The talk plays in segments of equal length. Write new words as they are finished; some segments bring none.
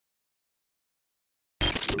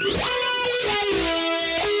The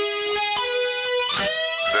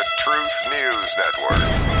Truth News Network.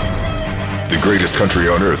 The greatest country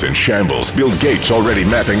on earth in shambles. Bill Gates already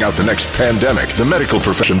mapping out the next pandemic. The medical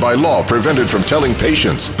profession by law prevented from telling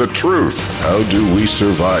patients the truth. How do we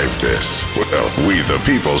survive this? Well, we the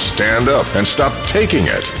people stand up and stop taking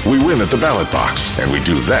it. We win at the ballot box. And we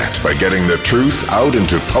do that by getting the truth out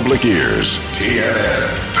into public ears.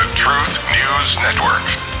 TNN, the Truth News Network.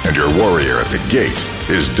 And your warrior at the gate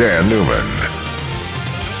is Dan Newman.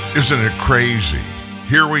 Isn't it crazy?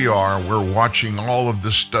 Here we are, we're watching all of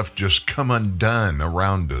this stuff just come undone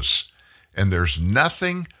around us, and there's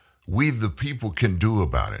nothing we the people can do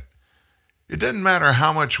about it. It doesn't matter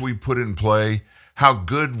how much we put in play, how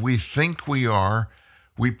good we think we are,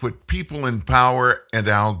 we put people in power and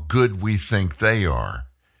how good we think they are.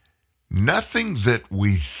 Nothing that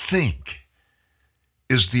we think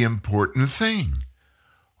is the important thing.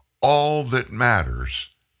 All that matters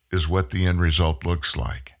is what the end result looks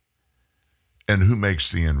like. And who makes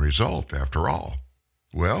the end result, after all?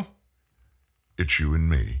 Well, it's you and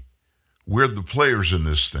me. We're the players in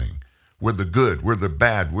this thing. We're the good, we're the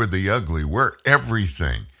bad, we're the ugly, we're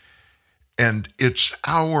everything. And it's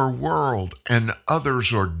our world, and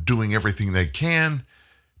others are doing everything they can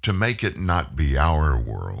to make it not be our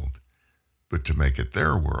world, but to make it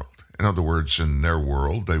their world. In other words, in their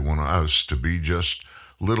world, they want us to be just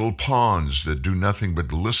little pawns that do nothing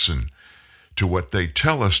but listen to what they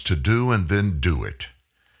tell us to do and then do it.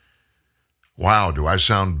 Wow, do I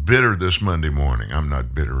sound bitter this Monday morning? I'm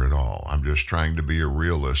not bitter at all. I'm just trying to be a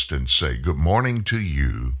realist and say good morning to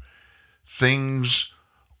you. Things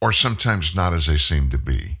are sometimes not as they seem to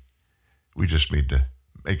be. We just need to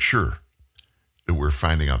make sure that we're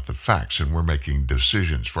finding out the facts and we're making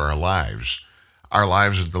decisions for our lives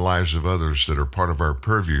and the lives of others that are part of our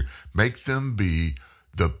purview. Make them be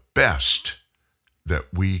the best that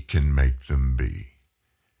we can make them be.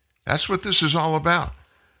 That's what this is all about.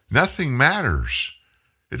 Nothing matters.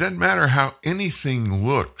 It doesn't matter how anything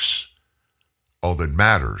looks. All that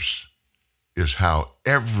matters is how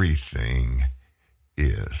everything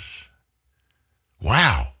is.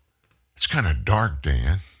 Wow, it's kind of dark,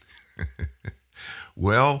 Dan.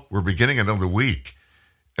 Well, we're beginning another week,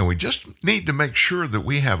 and we just need to make sure that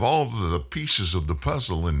we have all of the pieces of the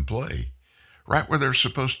puzzle in play, right where they're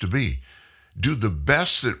supposed to be. Do the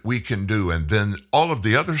best that we can do, and then all of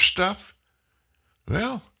the other stuff,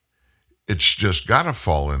 well, it's just got to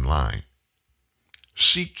fall in line.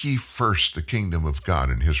 Seek ye first the kingdom of God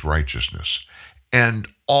and his righteousness, and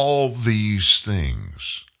all these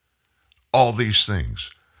things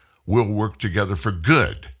will work together for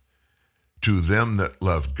good to them that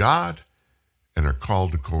love God and are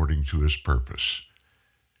called according to his purpose.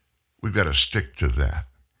 We've got to stick to that.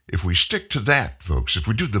 If we stick to that, folks, if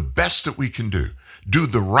we do the best that we can do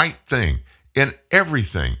the right thing in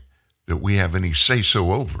everything that we have any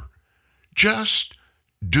say-so over, just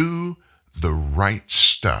do the right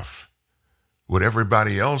stuff. What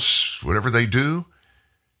everybody else, whatever they do,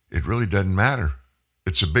 it really doesn't matter.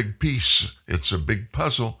 It's a big piece. It's a big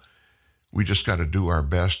puzzle. We just got to do our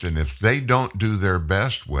best. And if they don't do their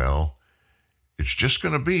best, well, it's just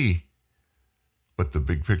going to be what the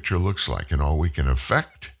big picture looks like. And all we can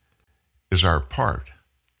affect is our part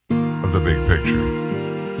of the big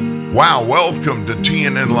picture. Wow, welcome to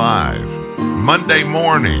TNN Live, Monday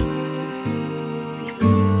morning.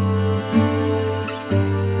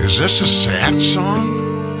 Is this a sad song?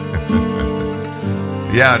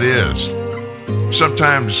 Yeah, it is.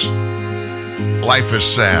 Sometimes life is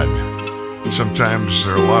sad. Sometimes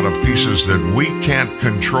there are a lot of pieces that we can't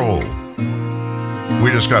control. We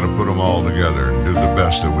just got to put them all together and do the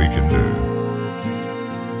best that we can do.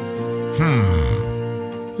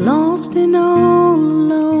 Lost and all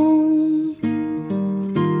alone,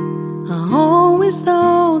 I always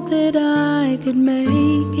thought that I could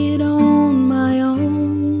make it on my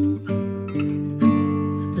own.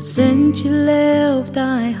 But since you left,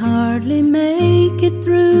 I hardly make it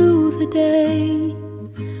through the day.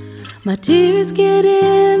 My tears get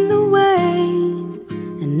in the way,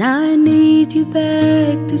 and I need you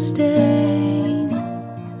back to stay.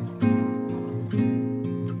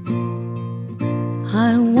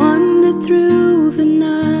 I wandered through the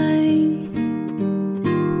night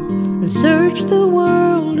and searched the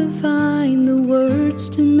world to find the words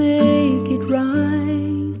to make it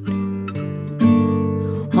right.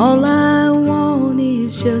 All I want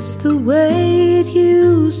is just the way it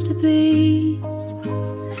used to be.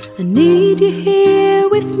 I need you here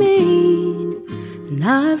with me, and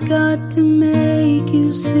I've got to make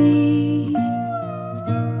you see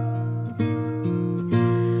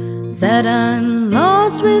that I'm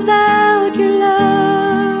lost without your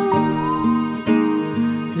love.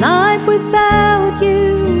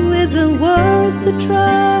 worth the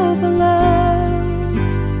trouble of.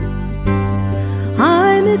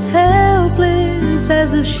 I'm as helpless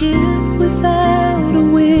as a ship without a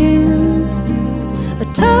wind, a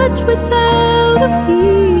touch without a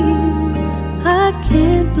feel. I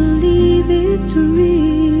can't believe it's real.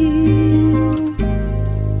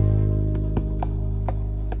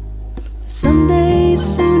 Someday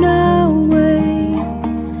soon I'll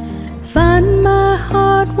wait, find my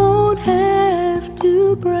heart won't have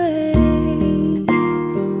to break.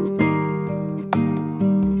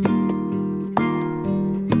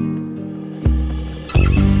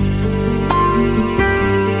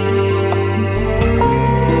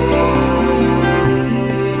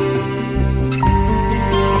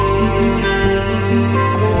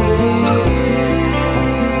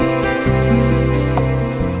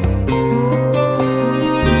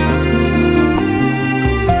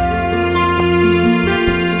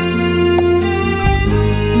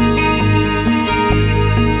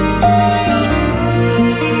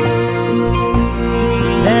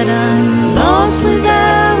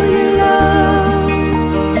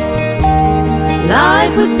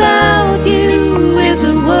 Without you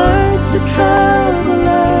isn't worth the trouble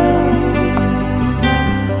of.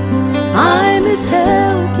 I'm as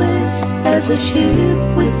helpless as a ship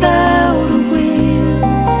without a wind,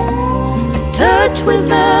 touch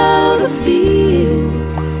without a feel.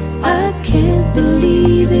 I can't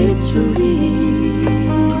believe it's real.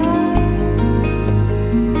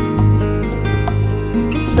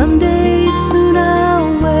 Someday soon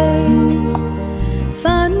I'll wait,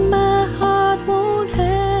 find my heart won't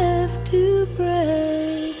have to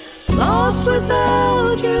break. Lost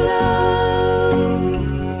without your love,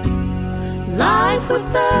 life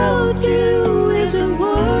without you isn't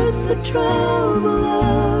worth the trouble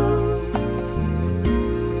of.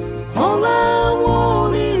 All I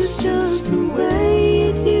want is just the way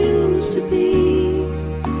it used to be.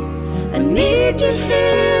 I need you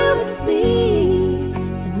here with me,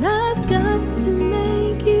 and I've got to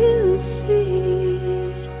make you see.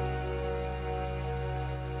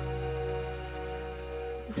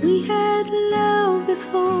 If we had love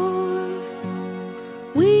before,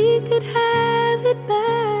 we could have it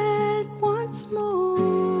back once more.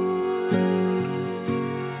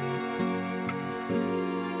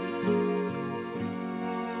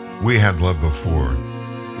 We had love before.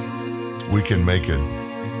 We can make it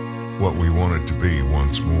what we want it to be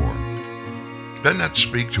once more. Doesn't that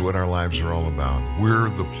speak to what our lives are all about? We're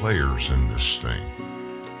the players in this thing.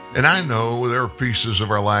 And I know there are pieces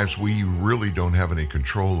of our lives we really don't have any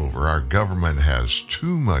control over. Our government has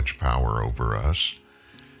too much power over us.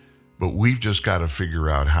 But we've just got to figure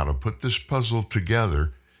out how to put this puzzle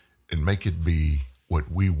together and make it be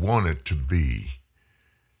what we want it to be.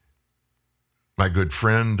 My good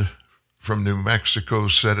friend from New Mexico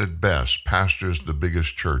said it best. Pastors the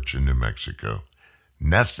biggest church in New Mexico.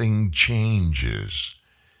 Nothing changes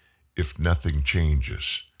if nothing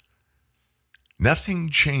changes. Nothing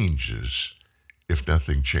changes if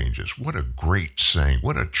nothing changes. What a great saying.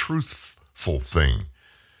 What a truthful thing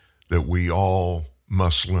that we all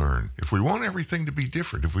must learn. If we want everything to be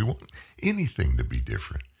different, if we want anything to be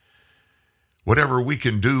different, whatever we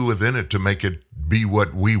can do within it to make it be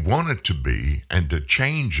what we want it to be and to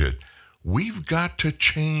change it, we've got to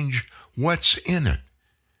change what's in it.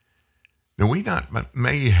 Now, we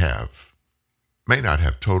may not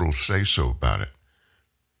have total say-so about it,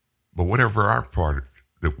 but whatever our part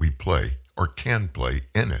that we play or can play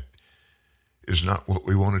in it is not what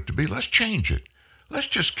we want it to be. Let's change it. Let's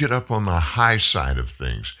just get up on the high side of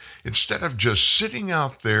things instead of just sitting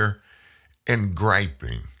out there and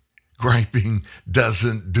griping. Griping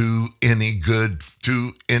doesn't do any good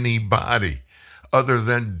to anybody other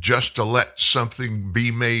than just to let something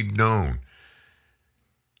be made known.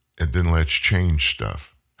 And then let's change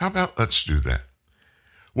stuff. How about let's do that?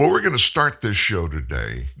 Well, we're going to start this show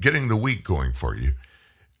today, getting the week going for you.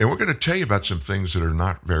 And we're going to tell you about some things that are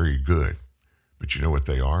not very good. But you know what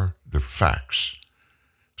they are? They're facts.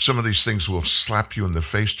 Some of these things will slap you in the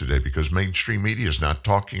face today because mainstream media is not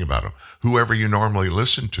talking about them. Whoever you normally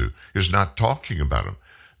listen to is not talking about them.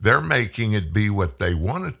 They're making it be what they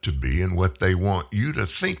want it to be and what they want you to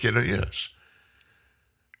think it is.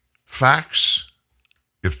 Facts,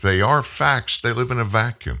 if they are facts, they live in a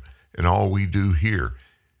vacuum. And all we do here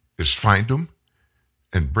is find them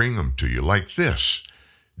and bring them to you like this.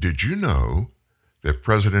 Did you know that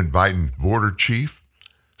President Biden's border chief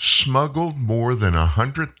smuggled more than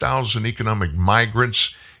 100,000 economic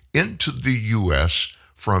migrants into the U.S.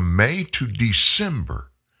 from May to December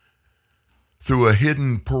through a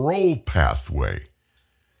hidden parole pathway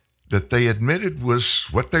that they admitted was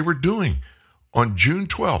what they were doing? On June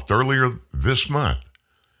 12th, earlier this month,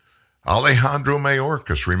 Alejandro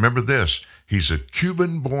Mayorkas, remember this, he's a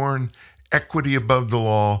Cuban-born, equity above the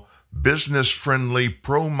law, business-friendly,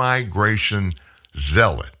 pro-migration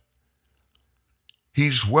zealot.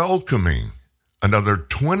 He's welcoming another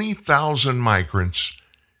 20,000 migrants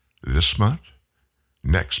this month,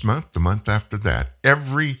 next month, the month after that,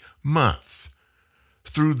 every month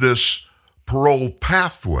through this parole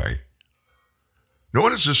pathway. Now,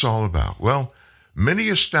 what is this all about? Well, many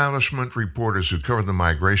establishment reporters who cover the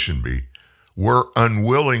migration beat were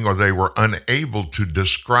unwilling or they were unable to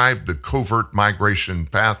describe the covert migration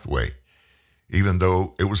pathway, even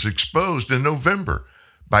though it was exposed in November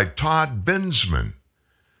by Todd Bensman.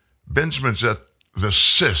 Bensman's at the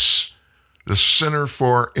CIS, the Center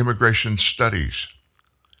for Immigration Studies.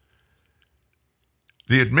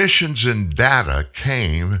 The admissions and data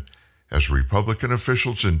came as Republican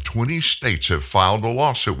officials in 20 states have filed a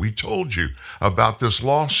lawsuit. We told you about this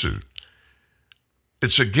lawsuit.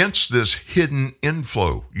 It's against this hidden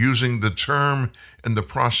inflow, using the term in the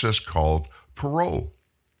process called parole.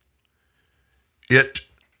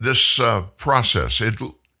 This process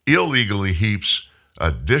illegally heaps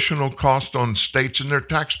additional cost on states and their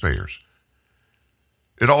taxpayers.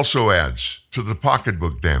 It also adds to the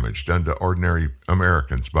pocketbook damage done to ordinary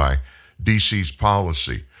Americans by DC's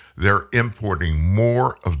policy. They're importing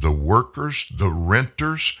more of the workers, the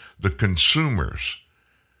renters, the consumers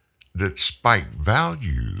that spike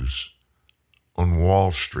values on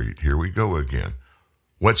Wall Street. Here we go again.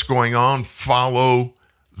 What's going on? Follow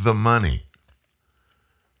the money.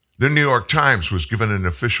 The New York Times was given an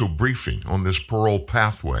official briefing on this parole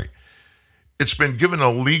pathway. It's been given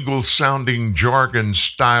a legal-sounding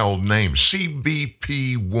jargon-style name,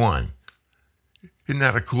 CBP-1. Isn't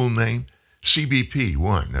that a cool name?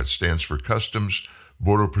 CBP-1, that stands for Customs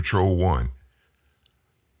Border Patrol 1.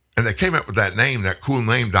 And they came up with that name, that cool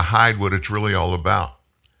name, to hide what it's really all about.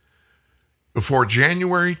 Before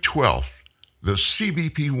January 12th, the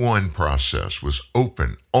CBP-1 process was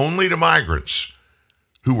open only to migrants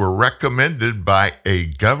who were recommended by a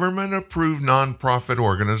government-approved nonprofit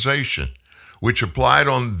organization, which applied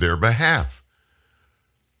on their behalf.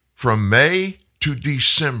 From May to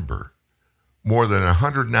December, more than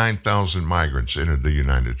 109,000 migrants entered the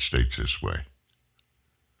United States this way.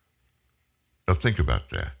 Now think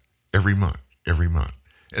about that. Every month.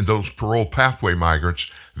 And those parole pathway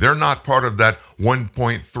migrants, they're not part of that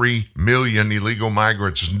 1.3 million illegal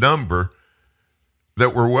migrants number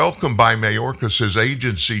that were welcomed by Mayorkas'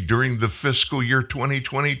 agency during the fiscal year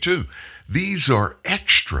 2022. These are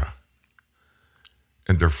extra.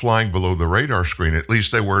 And they're flying below the radar screen. At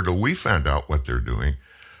least they were till we found out what they're doing.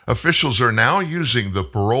 Officials are now using the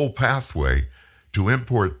parole pathway to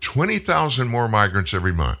import 20,000 more migrants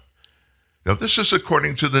every month. Now, this is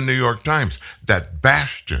according to the New York Times, that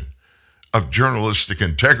bastion of journalistic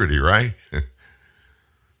integrity, right?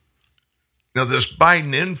 Now, this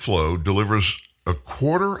Biden inflow delivers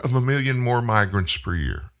 250,000 more migrants per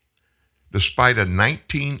year, despite a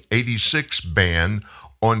 1986 ban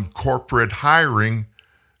on corporate hiring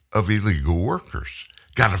of illegal workers.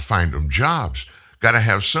 Got to find them jobs. Got to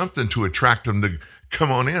have something to attract them to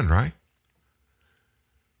come on in, right?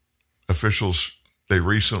 Officials, they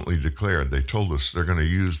recently declared, they told us they're going to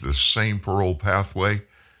use the same parole pathway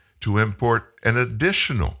to import an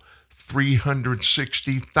additional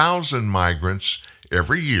 360,000 migrants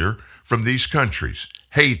every year from these countries: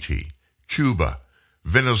 Haiti, Cuba,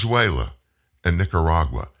 Venezuela, and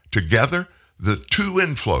Nicaragua. Together, the two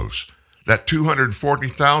inflows, that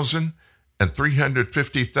 240,000 and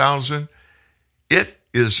 350,000, it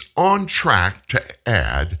is on track to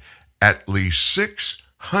add at least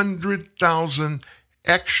 600,000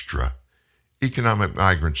 extra economic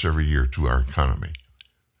migrants every year to our economy.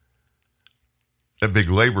 That big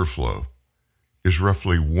labor flow is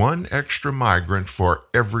roughly one extra migrant for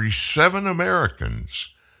every 7 Americans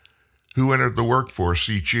who entered the workforce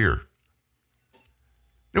each year.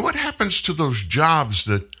 Now, what happens to those jobs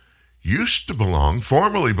that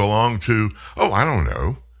formerly belonged to,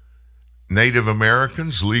 Native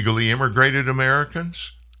Americans, legally immigrated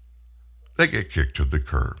Americans? They get kicked to the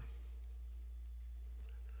curb.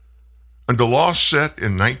 Under law set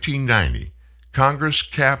in 1990, Congress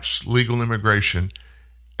caps legal immigration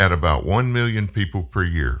at about 1 million people per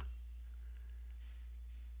year.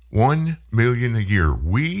 1 million a year.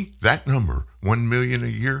 That number, 1 million a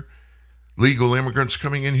year, legal immigrants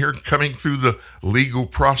coming in here, coming through the legal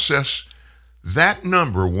process, that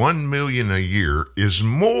number, 1 million a year, is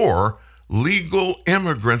more legal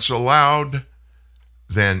immigrants allowed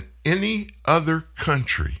than any other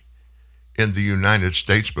country in the United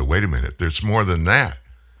States. But wait a minute, there's more than that.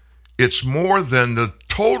 It's more than the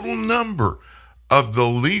total number of the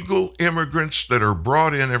legal immigrants that are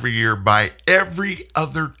brought in every year by every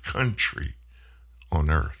other country on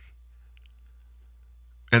earth.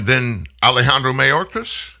 And then Alejandro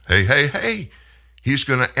Mayorkas, hey, he's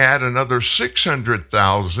going to add another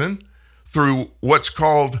 600,000 through what's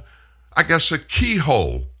called, I guess, a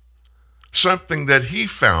keyhole, something that he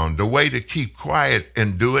found, a way to keep quiet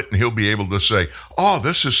and do it, and he'll be able to say, oh,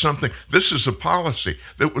 this is a policy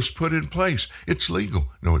that was put in place. It's legal.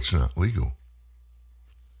 No, it's not legal.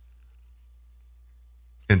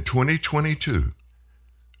 In 2022,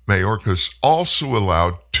 Mayorkas also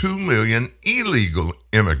allowed 2 million illegal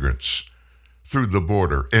immigrants through the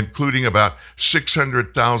border, including about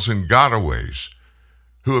 600,000 gotaways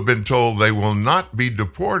who have been told they will not be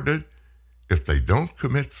deported if they don't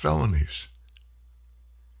commit felonies.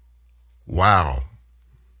 Wow.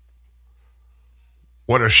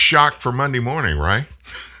 What a shock for Monday morning, right?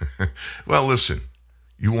 Well, listen,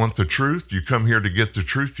 you want the truth? You come here to get the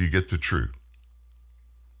truth, you get the truth.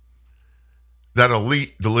 That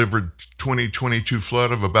elite delivered 2022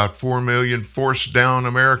 flood of about 4 million forced down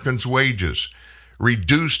Americans' wages,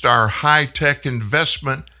 reduced our high-tech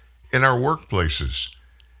investment in our workplaces.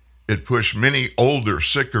 It pushed many older,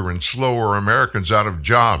 sicker, and slower Americans out of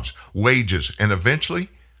jobs, wages, and eventually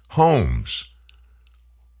homes.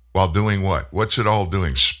 While doing what? What's it all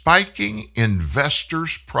doing? Spiking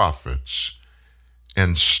investors' profits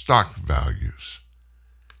and stock values.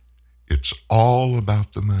 It's all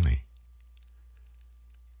about the money.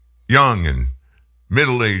 Young and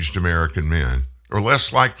middle-aged American men are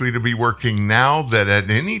less likely to be working now than at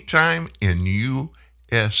any time in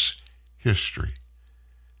U.S. history.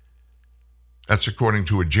 That's according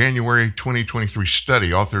to a January 2023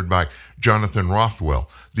 study authored by Jonathan Rothwell.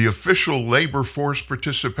 The official labor force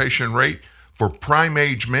participation rate for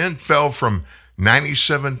prime-age men fell from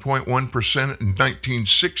 97.1% in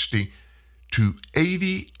 1960 to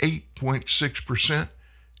 88.6%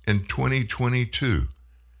 in 2022.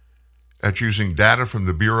 That's using data from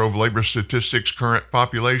the Bureau of Labor Statistics' current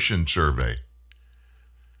population survey.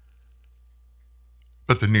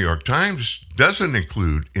 But the New York Times doesn't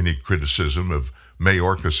include any criticism of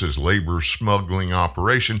Mayorkas' labor smuggling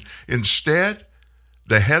operation. Instead,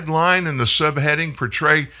 the headline and the subheading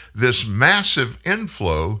portray this massive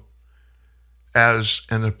inflow as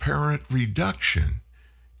an apparent reduction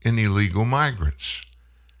in illegal migrants.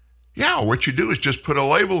 Yeah, what you do is just put a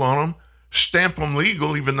label on them, stamp them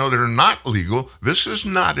legal, even though they're not legal. This is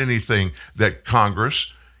not anything that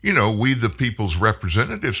Congress, we the people's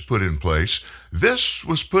representatives put in place. This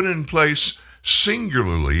was put in place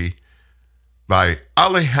singularly by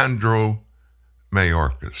Alejandro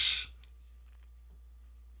Mayorkas.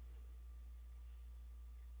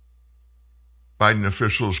 Biden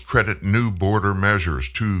officials credit new border measures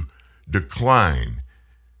to decline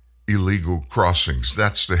illegal crossings.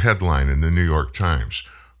 That's the headline in the New York Times.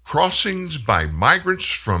 Crossings by migrants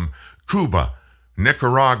from Cuba,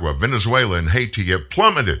 Nicaragua, Venezuela, and Haiti have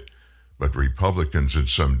plummeted, but Republicans and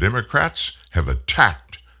some Democrats have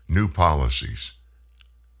attacked new policies.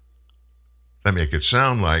 They make it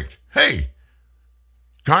sound like, hey,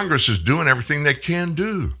 Congress is doing everything they can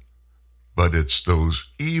do. But it's those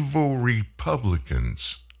evil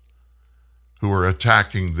Republicans who are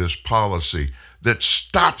attacking this policy that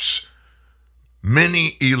stops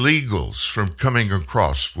many illegals from coming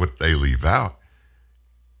across. What they leave out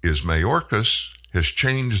is Mayorkas has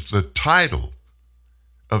changed the title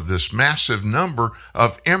of this massive number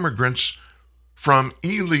of immigrants from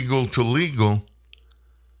illegal to legal,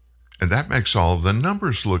 and that makes all of the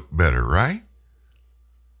numbers look better, right?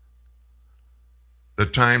 The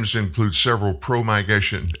Times includes several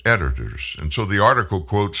pro-migration editors, and so the article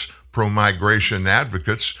quotes pro-migration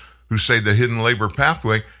advocates who say the hidden labor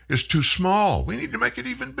pathway is too small. We need to make it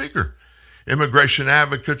even bigger. Immigration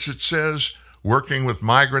advocates, it says, working with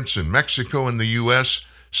migrants in Mexico and the U.S.,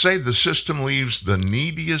 say the system leaves the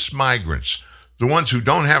neediest migrants, the ones who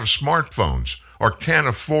don't have smartphones or can't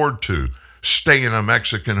afford to stay in a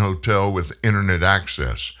Mexican hotel with internet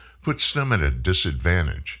access, puts them at a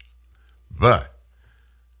disadvantage. But,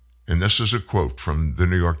 and this is a quote from the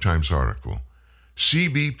New York Times article,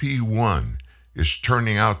 CBP-1 is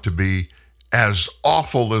turning out to be as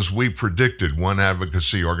awful as we predicted, one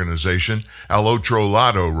advocacy organization, El Otro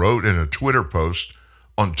Lado, wrote in a Twitter post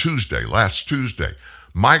on last Tuesday.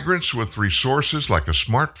 Migrants with resources like a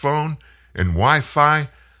smartphone and Wi-Fi,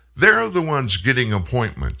 they're the ones getting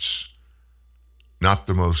appointments, not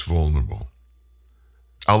the most vulnerable.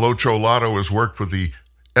 El Otro Lado has worked with the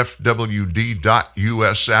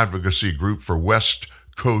FWD.US advocacy group for West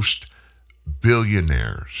Coast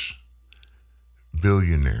billionaires.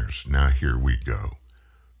 billionaires. Now here we go.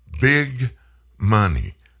 Big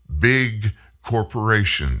money, big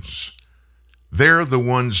corporations. They're the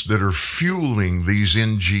ones that are fueling these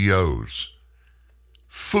NGOs.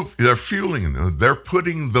 They're fueling them. They're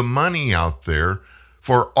putting the money out there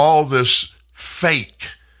for all this fake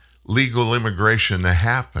legal immigration to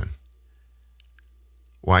happen.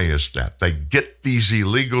 Why is that? They get these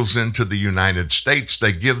illegals into the United States.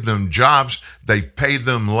 They give them jobs. They pay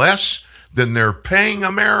them less than they're paying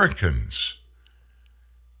Americans.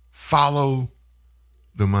 Follow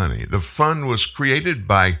the money. The fund was created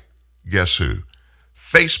by, guess who?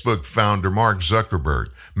 Facebook founder Mark Zuckerberg,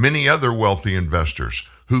 many other wealthy investors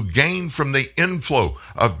who gained from the inflow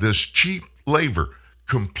of this cheap labor,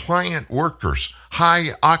 compliant workers,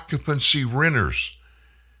 high occupancy renters,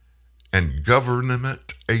 and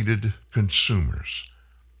government-aided consumers.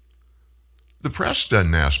 The press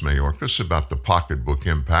doesn't ask Mayorkas about the pocketbook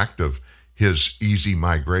impact of his easy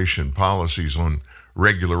migration policies on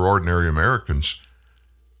regular, ordinary Americans.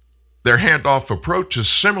 Their handoff approach is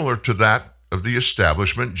similar to that of the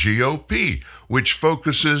establishment GOP, which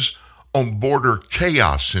focuses on border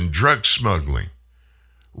chaos and drug smuggling,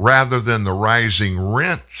 rather than the rising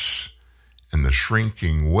rents and the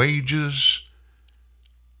shrinking wages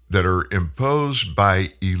that are imposed by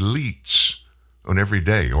elites on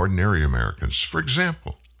everyday, ordinary Americans. For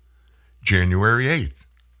example, January 8th,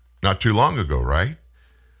 not too long ago, right?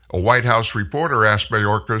 A White House reporter asked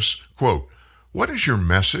Mayorkas, quote, "What is your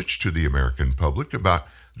message to the American public about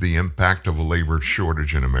the impact of a labor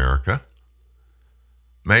shortage in America?"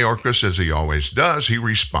 Mayorkas, as he always does, he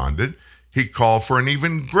responded. He called for an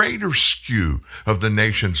even greater skew of the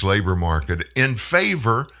nation's labor market in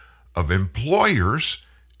favor of employers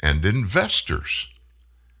and investors.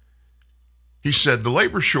 He said the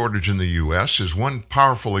labor shortage in the U.S. is one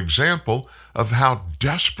powerful example of how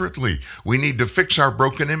desperately we need to fix our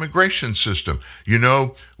broken immigration system. You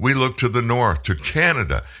know, we look to the north, to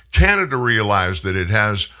Canada. Canada realized that it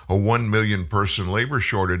has a 1 million person labor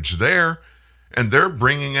shortage there, and they're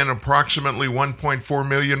bringing in approximately 1.4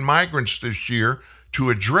 million migrants this year to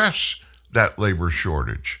address that labor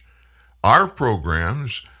shortage. Our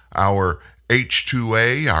programs, our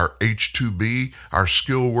H-2A, our H-2B, our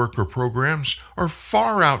skilled worker programs are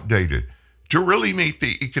far outdated to really meet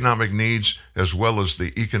the economic needs as well as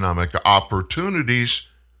the economic opportunities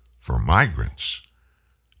for migrants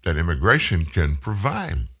that immigration can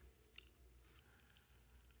provide.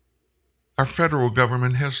 Our federal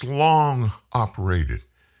government has long operated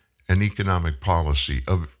an economic policy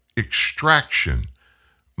of extraction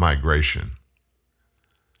migration.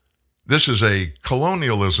 This is a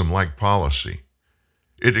colonialism-like policy.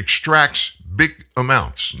 It extracts big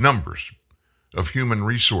amounts, numbers of human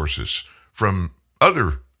resources from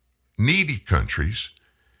other needy countries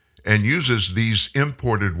and uses these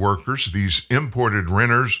imported workers, these imported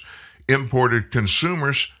renters, imported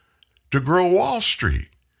consumers to grow Wall Street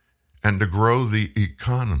and to grow the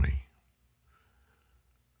economy.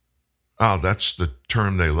 Oh, that's the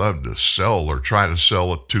term they love to sell or try to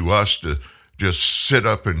sell it to us, to just shut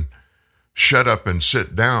up and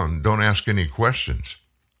sit down. Don't ask any questions.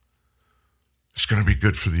 It's going to be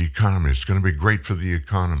good for the economy. It's going to be great for the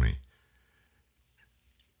economy.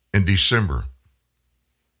 In December,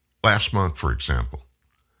 last month, for example,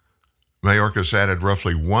 Mayorkas added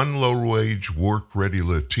roughly one low-wage, work-ready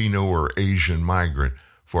Latino or Asian migrant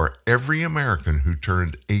for every American who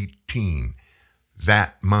turned 18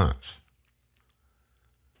 that month.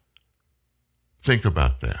 Think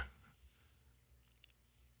about that.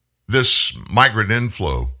 This migrant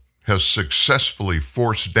inflow has successfully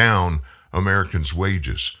forced down Americans'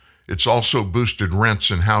 wages. It's also boosted rents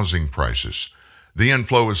and housing prices. The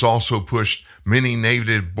inflow has also pushed many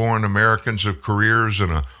native-born Americans of careers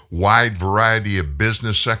in a wide variety of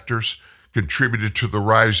business sectors, contributed to the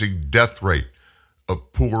rising death rate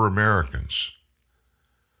of poor Americans.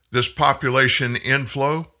 This population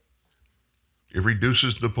inflow, it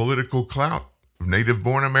reduces the political clout of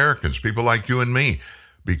native-born Americans, people like you and me,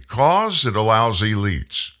 because it allows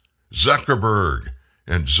elites, Zuckerberg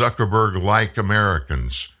and Zuckerberg-like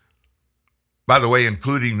Americans, by the way,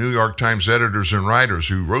 including New York Times editors and writers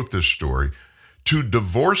who wrote this story, to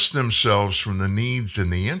divorce themselves from the needs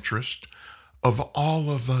and the interest of all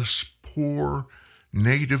of us poor,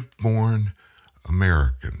 native-born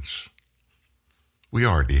Americans. We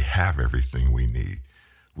already have everything we need.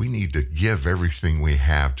 We need to give everything we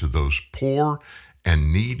have to those poor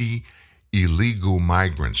and needy illegal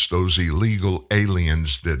migrants, those illegal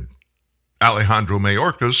aliens that Alejandro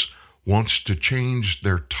Mayorkas wants to change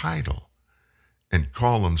their title and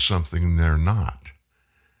call them something they're not.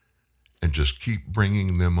 And and just keep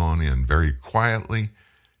bringing them on in very quietly,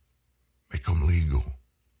 make them legal.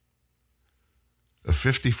 A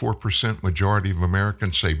 54% majority of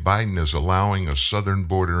Americans say Biden is allowing a southern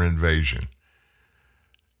border invasion.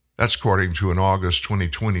 That's according to an August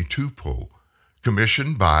 2022 poll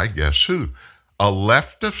commissioned by, guess who? A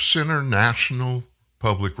left-of-center national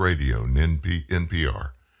public radio,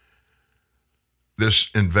 NPR. This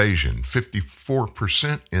invasion,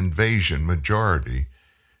 54% invasion majority,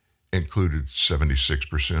 included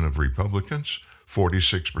 76% of Republicans,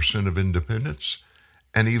 46% of independents,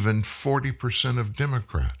 and even 40% of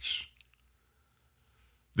Democrats.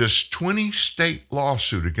 This 20-state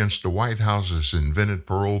lawsuit against the White House's invented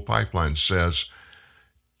parole pipeline says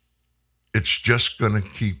it's just going to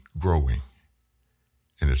keep growing,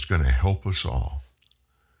 and it's going to help us all.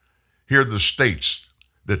 Here are the states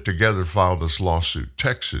that together filed this lawsuit: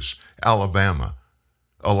 Texas, Alabama,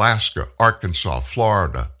 Alaska, Arkansas,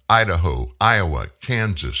 Florida, Idaho, Iowa,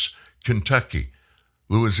 Kansas, Kentucky,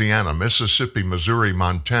 Louisiana, Mississippi, Missouri,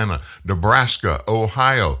 Montana, Nebraska,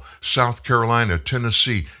 Ohio, South Carolina,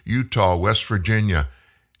 Tennessee, Utah, West Virginia,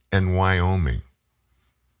 and Wyoming.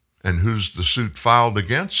 And who's the suit filed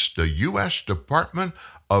against? The U.S. Department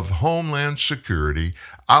of Homeland Security,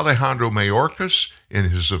 Alejandro Mayorkas, in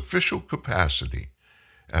his official capacity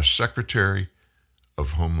as Secretary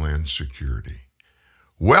of Homeland Security.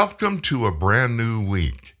 Welcome to a brand new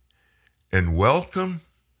week, and welcome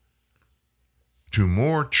to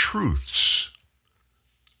more truths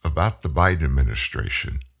about the Biden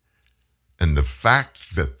administration and the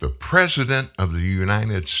fact that the President of the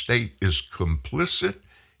United States is complicit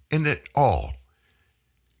in it all,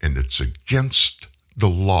 and it's against the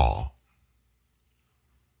law.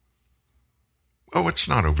 Oh, it's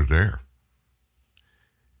not over there.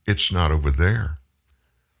 It's not over there.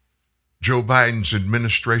 Joe Biden's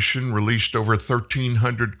administration released over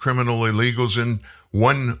 1,300 criminal illegals in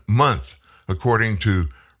 1 month, according to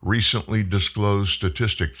recently disclosed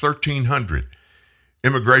statistics. 1,300.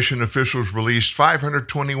 Immigration officials released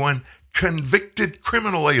 521 convicted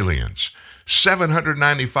criminal aliens,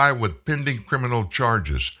 795 with pending criminal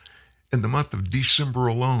charges in the month of December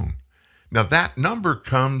alone. Now that number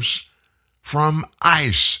comes from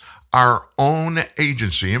ICE, our own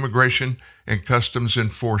agency, Immigration and Customs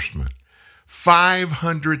Enforcement.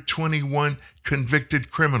 521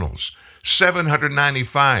 convicted criminals,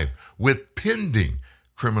 795 with pending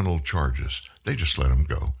criminal charges. They just let them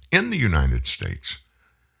go in the United States.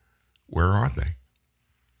 Where are they?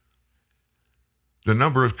 The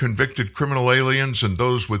number of convicted criminal aliens and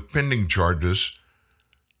those with pending charges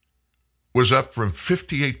was up from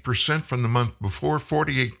 58% from the month before,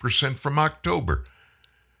 48% from October.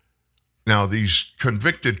 Now, these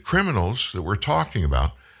convicted criminals that we're talking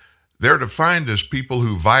about, they're defined as people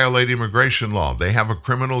who violate immigration law. They have a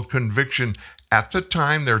criminal conviction at the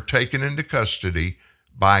time they're taken into custody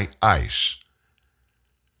by ICE.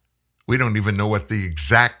 We don't even know what the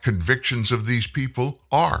exact convictions of these people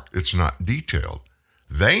are. It's not detailed.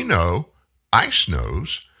 They know, ICE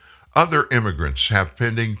knows, other immigrants have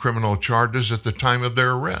pending criminal charges at the time of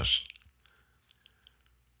their arrest.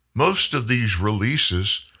 Most of these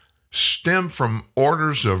releases stem from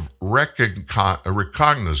orders of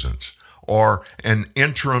recognizance or an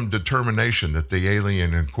interim determination that the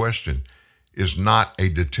alien in question is not a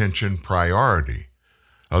detention priority.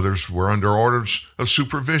 Others were under orders of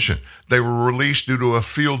supervision. They were released due to a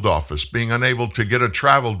field office being unable to get a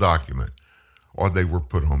travel document, or they were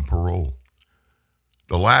put on parole.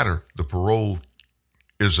 The latter, the parole,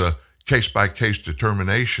 is a case-by-case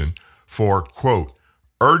determination for, quote,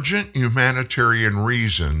 urgent humanitarian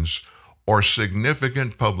reasons or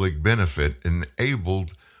significant public benefit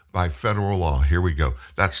enabled by federal law. Here we go.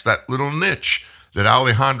 That's that little niche that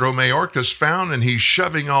Alejandro Mayorkas found, and he's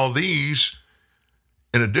shoving all these,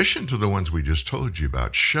 in addition to the ones we just told you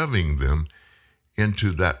about, shoving them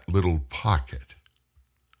into that little pocket.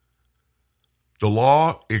 The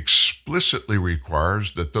law explicitly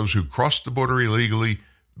requires that those who cross the border illegally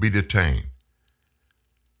be detained.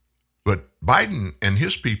 But Biden and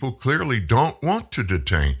his people clearly don't want to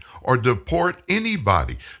detain or deport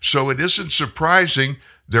anybody, so it isn't surprising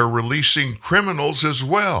they're releasing criminals as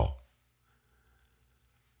well.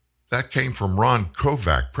 That came from Ron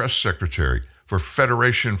Kovac, press secretary for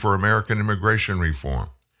Federation for American Immigration Reform.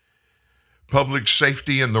 Public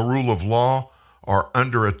safety and the rule of law are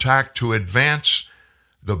under attack to advance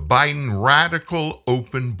the Biden radical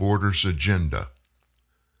open borders agenda.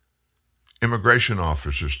 Immigration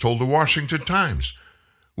officers told the Washington Times,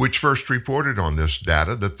 which first reported on this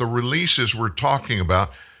data, that the releases we're talking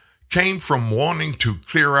about came from wanting to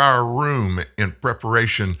clear our room in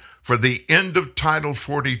preparation for the end of Title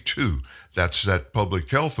 42. That's that public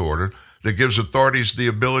health order that gives authorities the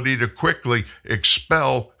ability to quickly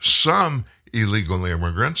expel some illegal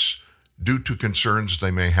immigrants due to concerns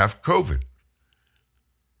they may have COVID.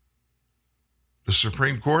 The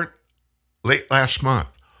Supreme Court, late last month,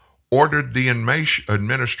 ordered the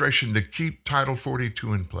administration to keep Title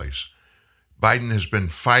 42 in place. Biden has been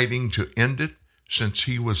fighting to end it since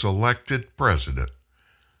he was elected president.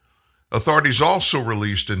 Authorities also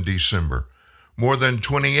released in December more than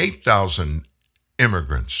 28,000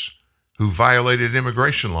 immigrants who violated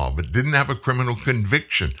immigration law but didn't have a criminal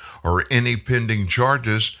conviction or any pending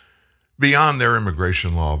charges beyond their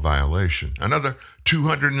immigration law violation. Another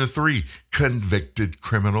 203 convicted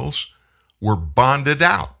criminals were bonded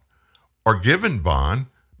out or given bond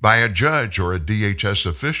by a judge or a DHS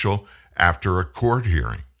official after a court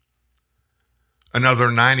hearing.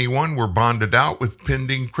 Another 91 were bonded out with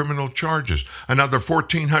pending criminal charges. Another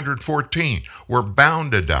 1,414 were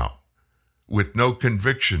bounded out with no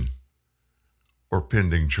conviction or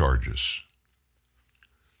pending charges.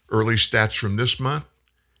 Early stats from this month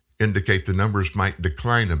indicate the numbers might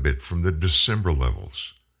decline a bit from the December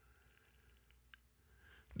levels.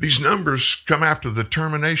 These numbers come after the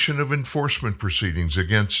termination of enforcement proceedings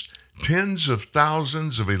against tens of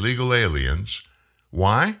thousands of illegal aliens.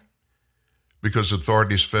 Why? Because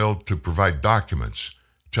authorities failed to provide documents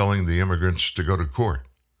telling the immigrants to go to court.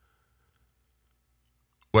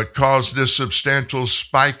 What caused this substantial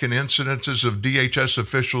spike in incidences of DHS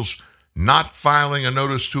officials not filing a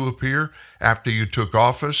notice to appear after you took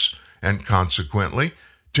office, and consequently,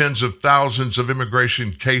 tens of thousands of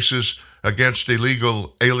immigration cases against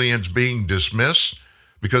illegal aliens being dismissed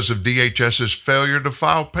because of DHS's failure to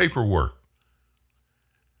file paperwork?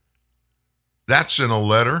 That's in a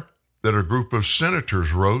letter that a group of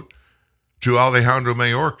senators wrote to Alejandro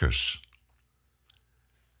Mayorkas.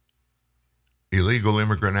 Illegal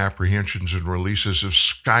immigrant apprehensions and releases have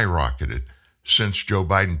skyrocketed since Joe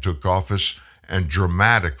Biden took office and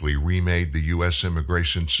dramatically remade the U.S.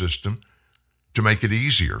 immigration system to make it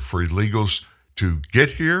easier for illegals to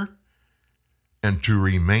get here and to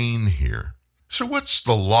remain here. So what's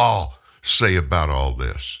the law say about all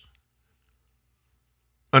this?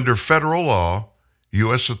 Under federal law,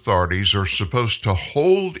 U.S. authorities are supposed to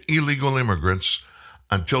hold illegal immigrants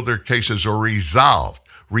until their cases are resolved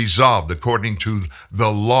according to the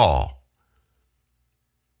law.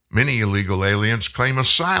 Many illegal aliens claim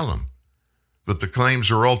asylum, but the claims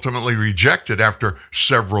are ultimately rejected after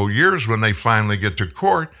several years when they finally get to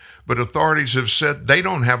court. But authorities have said they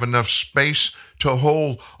don't have enough space to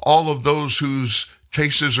hold all of those whose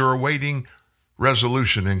cases are awaiting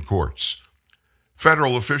resolution in courts.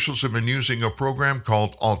 Federal officials have been using a program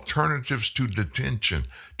called Alternatives to Detention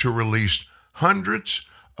to release hundreds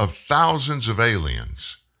of thousands of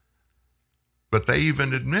aliens. But they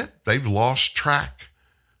even admit they've lost track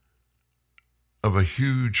of a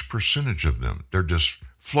huge percentage of them. They're just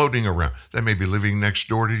floating around. They may be living next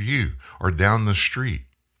door to you or down the street.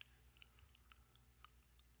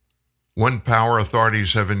 One power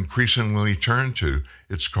authorities have increasingly turned to,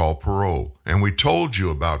 it's called parole. And we told you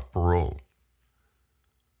about parole.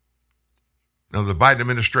 Now, the Biden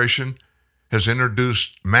administration has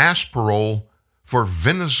introduced mass parole for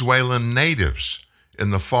Venezuelan natives in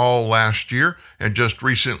the fall last year and just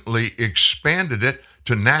recently expanded it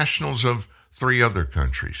to nationals of 3 other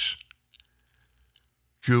countries.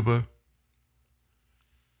 Cuba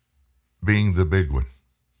being the big one.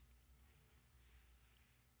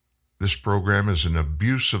 This program is an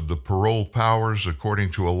abuse of the parole powers,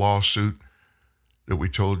 according to a lawsuit that we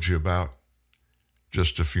told you about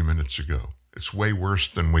just a few minutes ago. It's way worse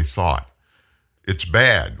than we thought. It's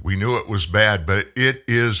bad. We knew it was bad, but it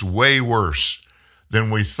is way worse than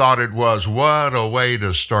we thought it was. What a way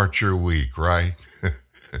to start your week, right?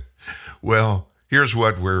 Well, here's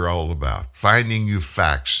what we're all about. Finding you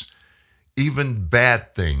facts, even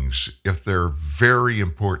bad things, if they're very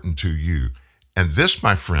important to you. And this,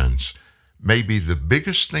 my friends, may be the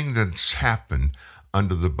biggest thing that's happened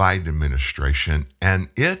under the Biden administration, and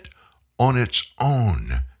it on its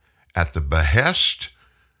own, at the behest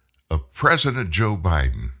of President Joe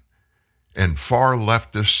Biden and far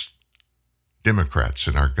leftist Democrats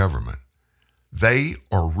in our government. They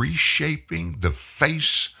are reshaping the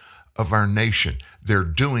face of our nation. They're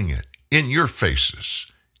doing it in your faces,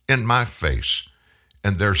 in my face.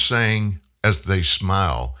 And they're saying, as they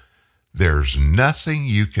smile, there's nothing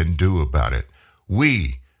you can do about it.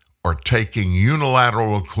 We are taking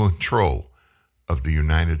unilateral control of the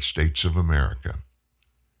United States of America.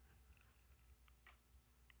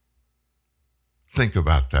 Think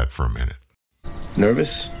about that for a minute.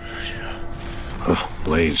 Nervous? Oh,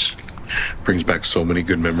 Blaze, Brings back so many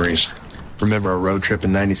good memories. Remember our road trip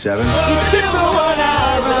in 97?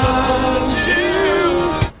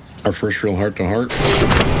 Our first real heart-to-heart.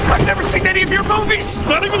 I've never seen any of your movies!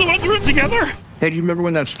 Not even the ones we're in together! Hey, do you remember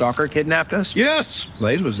when that stalker kidnapped us? Yes!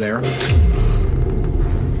 Blaze was there.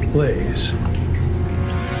 Blaze.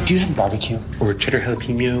 Do you have barbecue? Or cheddar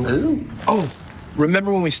jalapeno? Ooh. Oh,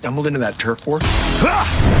 remember when we stumbled into that turf war?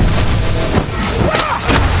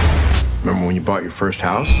 Remember when you bought your first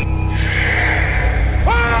house?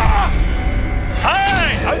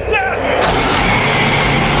 Hi, I'm Seth!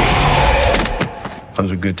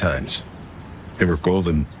 Those were good times. They were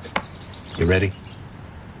golden. You ready?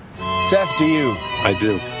 Seth, do you? I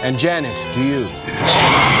do. And Janet, do you?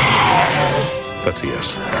 That's a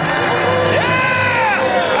yes.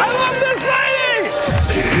 I love this lady!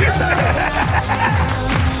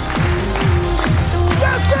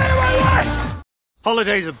 Best day of my life!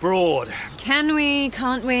 Holidays abroad. Can we,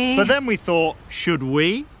 can't we? But then we thought, should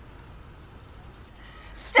we?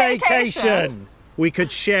 Staycation! We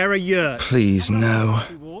could share a yurt. Please, no.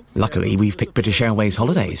 Luckily, we've picked British Airways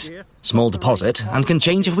Holidays. Small deposit and can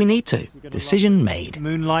change if we need to. Decision made.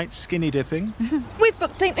 Moonlight skinny dipping. We've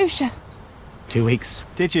booked St. Lucia. 2 weeks.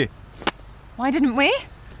 Did you? Why didn't we?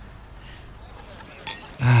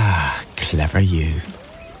 Clever you.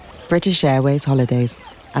 British Airways Holidays.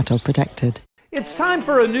 ATOL protected. It's time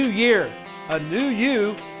for a new year, a new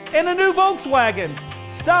you, and a new Volkswagen.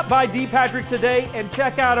 Stop by D. Patrick today and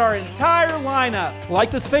check out our entire lineup,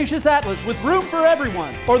 like the spacious Atlas with room for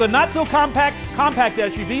everyone, or the not-so-compact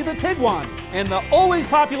SUV, the Tiguan, and the always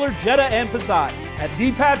popular Jetta and Passat. At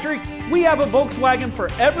D. Patrick, we have a Volkswagen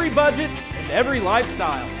for every budget and every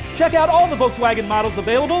lifestyle. Check out all the Volkswagen models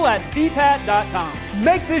available at dpat.com.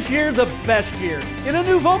 Make this year the best year in a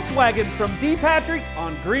new Volkswagen from D. Patrick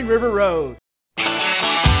on Green River Road.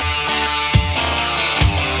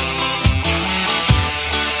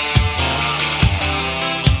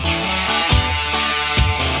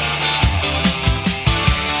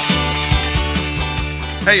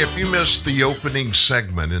 Hey, if you missed the opening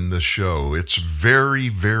segment in the show, it's very,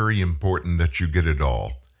 very important that you get it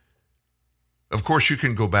all. Of course, you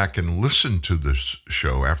can go back and listen to this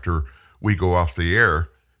show after we go off the air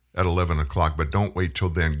at 11 o'clock, but don't wait till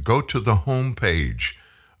then. Go to the homepage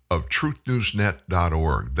of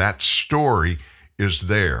truthnewsnet.org. That story is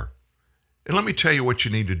there. And let me tell you what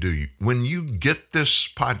you need to do. When you get this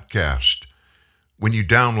podcast, when you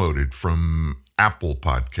download it from Apple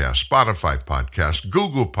Podcast, Spotify Podcast,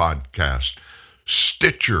 Google Podcast,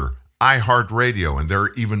 Stitcher, iHeartRadio, and there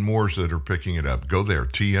are even more that are picking it up. Go there,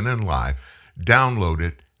 TNN Live, download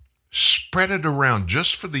it, spread it around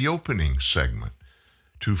just for the opening segment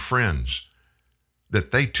to friends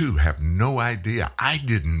that they too have no idea. I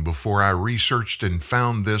didn't before I researched and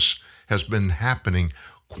found this has been happening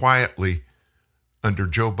quietly under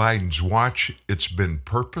Joe Biden's watch. It's been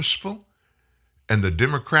purposeful, and the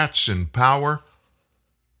Democrats in power,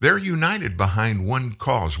 they're united behind one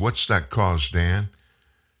cause. What's that cause, Dan?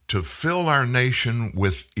 To fill our nation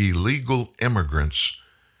with illegal immigrants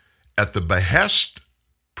at the behest,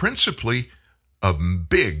 principally, of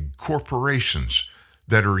big corporations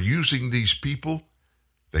that are using these people.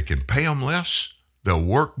 They can pay them less, they'll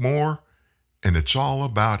work more, and it's all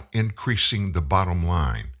about increasing the bottom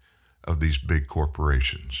line of these big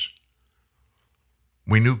corporations.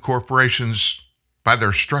 We knew corporations, by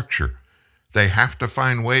their structure, they have to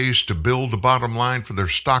find ways to build the bottom line for their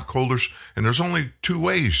stockholders, and there's only two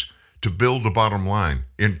ways to build the bottom line: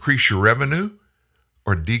 increase your revenue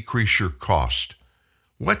or decrease your cost.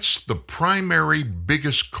 What's the primary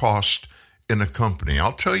biggest cost in a company?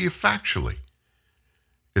 I'll tell you factually.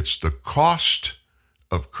 It's the cost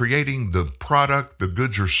of creating the product, the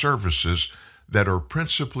goods or services that are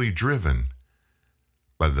principally driven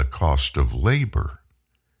by the cost of labor.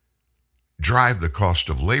 Drive the cost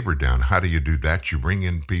of labor down. How do you do that? You bring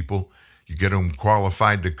in people, you get them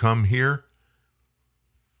qualified to come here,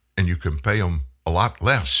 and you can pay them a lot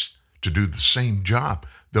less to do the same job.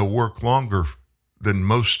 They'll work longer than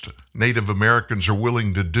most Native Americans are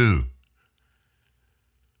willing to do.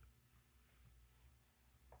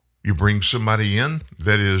 You bring somebody in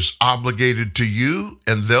that is obligated to you,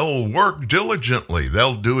 and they'll work diligently.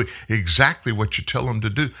 They'll do exactly what you tell them to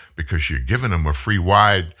do because you're giving them a free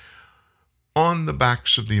ride on the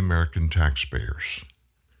backs of the American taxpayers.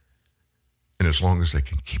 And as long as they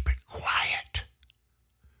can keep it quiet,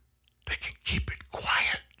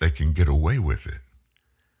 they can get away with it.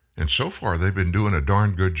 And so far, they've been doing a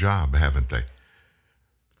darn good job, haven't they?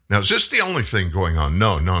 Now, is this the only thing going on?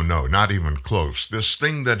 No, not even close. This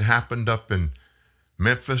thing that happened up in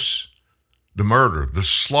Memphis, The murder, the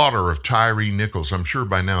slaughter of Tyre Nichols. I'm sure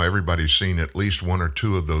by now everybody's seen at least one or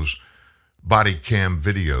two of those body cam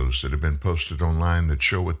videos that have been posted online that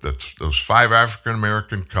show what those 5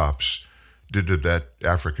 African-American cops did to that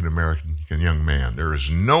African-American young man. There is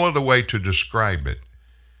no other way to describe it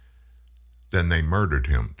than they murdered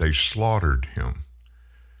him. They slaughtered him.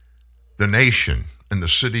 The nation and the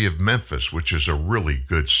city of Memphis, which is a really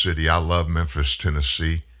good city. I love Memphis,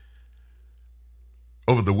 Tennessee.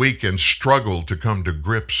 Over the weekend, struggled to come to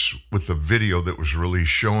grips with the video that was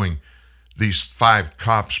released showing these 5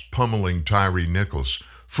 cops pummeling Tyre Nichols.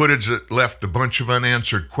 Footage that left a bunch of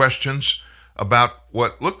unanswered questions about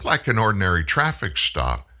what looked like an ordinary traffic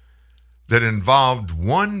stop that involved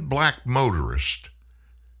one black motorist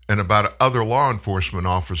and about other law enforcement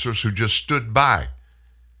officers who just stood by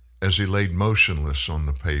as he laid motionless on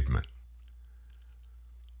the pavement.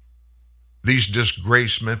 These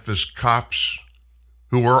disgraced Memphis cops,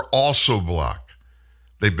 who were also black,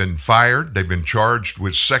 they've been fired, they've been charged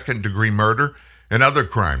with second-degree murder and other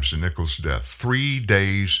crimes in Nichols' death 3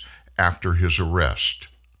 days after his arrest.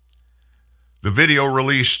 The video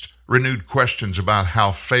released renewed questions about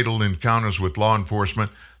how fatal encounters with law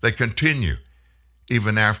enforcement, they continue,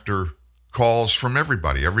 even after calls from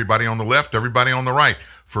everybody on the left, everybody on the right,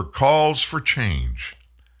 for calls for change.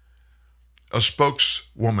 A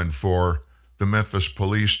spokeswoman for the Memphis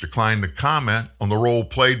police declined to comment on the role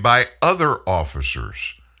played by other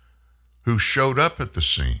officers who showed up at the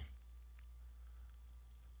scene.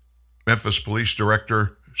 Memphis Police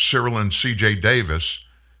Director Cyrilyn C.J. Davis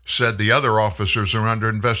said the other officers are under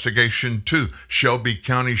investigation too. Shelby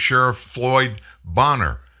County Sheriff Floyd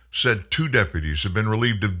Bonner said 2 deputies have been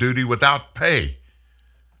relieved of duty without pay,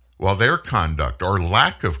 while their conduct or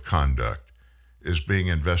lack of conduct is being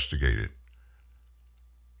investigated.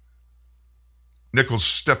 Nichols'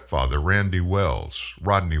 stepfather, Rodney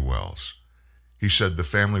Wells, he said the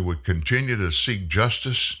family would continue to seek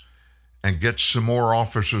justice and get some more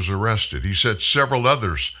officers arrested. He said several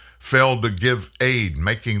others failed to give aid,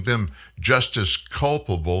 making them just as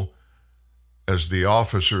culpable as the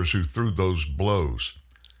officers who threw those blows.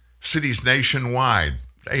 Cities nationwide,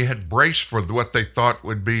 they had braced for what they thought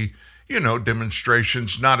would be,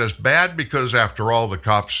 demonstrations not as bad because, after all, the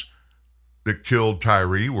cops that killed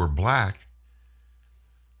Tyre were black.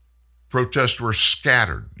 Protests were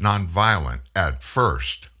scattered, nonviolent at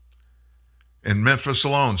first. In Memphis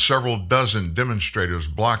alone, several dozen demonstrators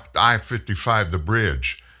blocked I-55, the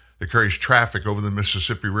bridge that carries traffic over the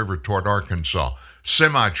Mississippi River toward Arkansas.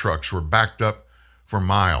 Semi-trucks were backed up for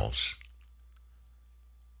miles.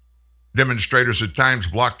 Demonstrators at times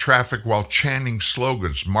blocked traffic while chanting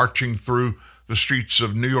slogans, marching through the streets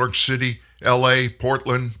of New York City, L.A.,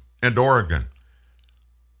 Portland, and Oregon.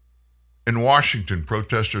 In Washington,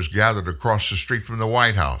 protesters gathered across the street from the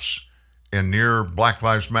White House and near Black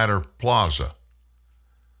Lives Matter Plaza.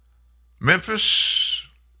 Memphis,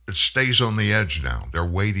 it stays on the edge now. They're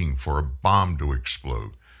waiting for a bomb to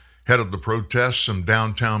explode. Ahead of the protests, some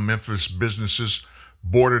downtown Memphis businesses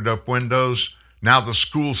boarded up windows. Now the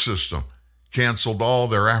school system canceled all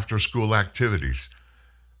their after-school activities.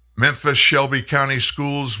 Memphis Shelby County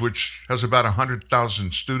Schools, which has about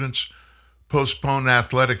 100,000 students, postponed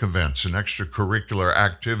athletic events and extracurricular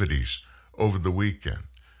activities over the weekend.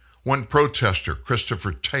 One protester,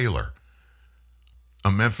 Christopher Taylor,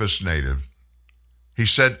 a Memphis native, he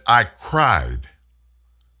said, "I cried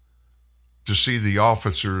to see the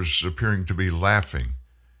officers appearing to be laughing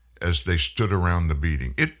as they stood around the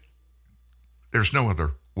beating." There's no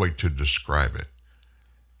other way to describe it.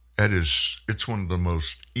 It's one of the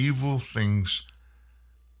most evil things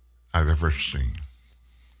I've ever seen.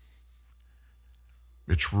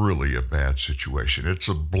 It's really a bad situation. It's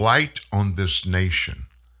a blight on this nation.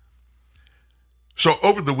 So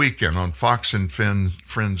over the weekend on Fox and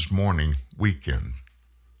Friends Morning Weekend,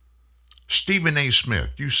 Stephen A.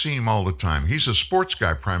 Smith, you see him all the time. He's a sports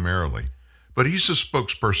guy primarily, but he's a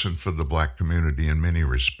spokesperson for the black community in many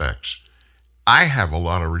respects. I have a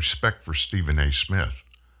lot of respect for Stephen A. Smith.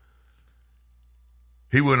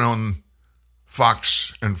 He went on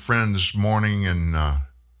Fox and Friends Morning and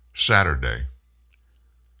Saturday,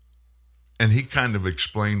 and he kind of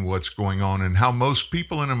explained what's going on and how most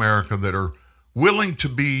people in America that are willing to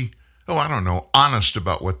be, honest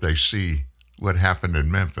about what they see, what happened in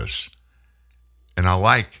Memphis. And I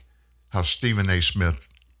like how Stephen A. Smith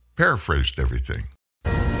paraphrased everything.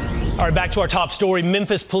 All right, back to our top story.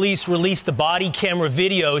 Memphis police released the body camera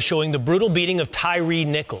video showing the brutal beating of Tyre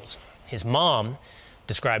Nichols. His mom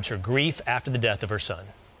describes her grief after the death of her son.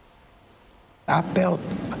 I felt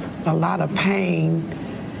a lot of pain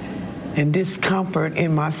and discomfort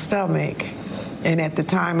in my stomach And at the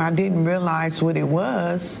time, I didn't realize what it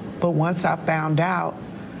was. But once I found out,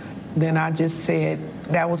 then I just said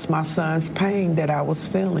that was my son's pain that I was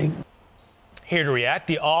feeling. Here to react,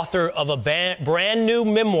 the author of a brand new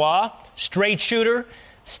memoir, Straight Shooter,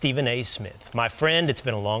 Stephen A. Smith. My friend, it's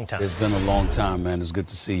been a long time. It's been a long time, man. It's good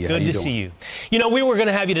to see you. Good to see you. You know, we were going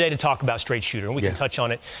to have you today to talk about Straight Shooter, and we can touch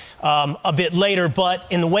on it a bit later. But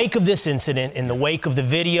in the wake of this incident, in the wake of the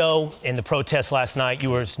video and the protests last night,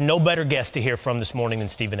 you were no better guest to hear from this morning than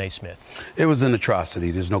Stephen A. Smith. It was an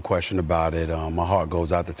atrocity. There's no question about it. My heart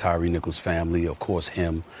goes out to Tyre Nichols' family, of course,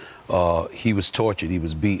 him. He was tortured. He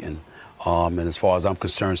was beaten. And as far as I'm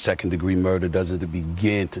concerned, second-degree murder doesn't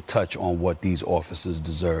begin to touch on what these officers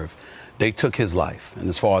deserve. They took his life. And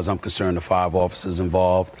as far as I'm concerned, the 5 officers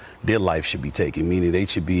involved, their life should be taken, meaning they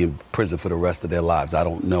should be in prison for the rest of their lives. I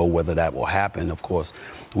don't know whether that will happen. Of course,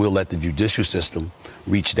 we'll let the judicial system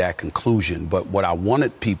reach that conclusion. But what I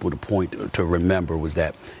wanted people to remember was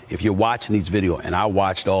that if you're watching these videos, and I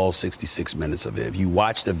watched all 66 minutes of it, if you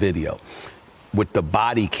watch the video, with the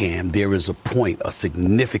body cam, there is a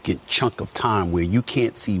significant chunk of time where you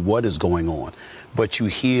can't see what is going on, but you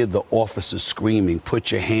hear the officers screaming,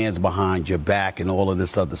 put your hands behind your back and all of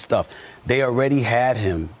this other stuff. They already had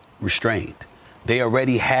him restrained. They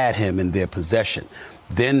already had him in their possession.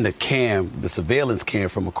 Then the surveillance cam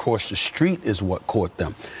from across the street is what caught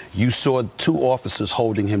them. You saw 2 officers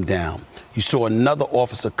holding him down. You saw another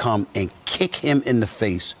officer come and kick him in the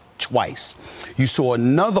face twice. You saw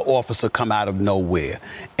another officer come out of nowhere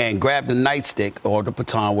and grab the nightstick or the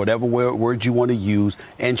baton, whatever word you want to use,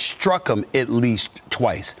 and struck him at least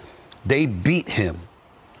twice. They beat him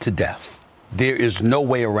to death. There is no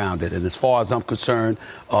way around it. And as far as I'm concerned,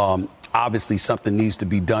 obviously something needs to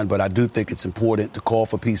be done, but I do think it's important to call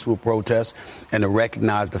for peaceful protests and to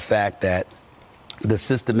recognize the fact that the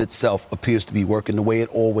system itself appears to be working the way it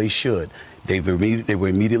always should. They were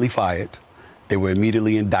immediately fired. They were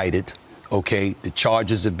immediately indicted. Okay, the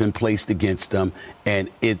charges have been placed against them, and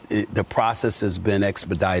the process has been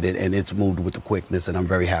expedited, and it's moved with the quickness, and I'm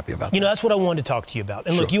very happy about that. You know, that's what I wanted to talk to you about.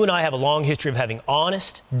 And look, you and I have a long history of having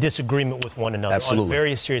honest disagreement with one another on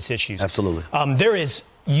various serious issues. Absolutely. There is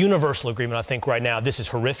universal agreement, I think, right now. This is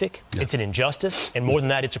horrific. Yeah. It's an injustice, and more than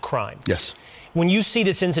that, it's a crime. Yes. When you see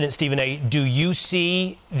this incident, Stephen A., do you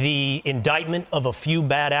see the indictment of a few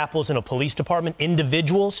bad apples in a police department,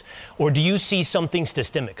 individuals, or do you see something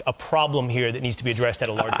systemic, a problem here that needs to be addressed at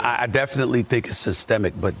a larger level? I definitely think it's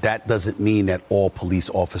systemic, but that doesn't mean that all police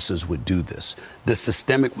officers would do this.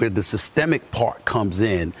 Where the systemic part comes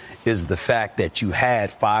in is the fact that you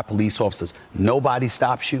had 5 police officers. Nobody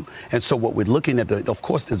stops you. And so what we're looking at, of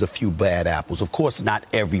course, there's a few bad apples. Of course, not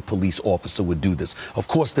every police officer would do this. Of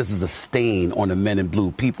course, this is a stain on the men in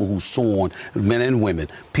blue, people who've sworn, men and women,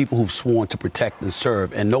 people who've sworn to protect and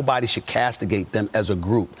serve, and nobody should castigate them as a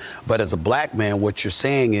group. But as a black man, what you're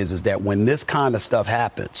saying is that when this kind of stuff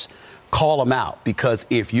happens, call them out, because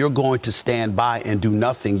if you're going to stand by and do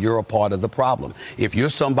nothing, you're a part of the problem. If you're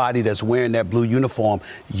somebody that's wearing that blue uniform,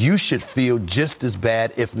 you should feel just as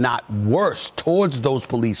bad, if not worse, towards those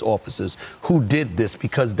police officers who did this,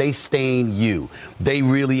 because they stain you. They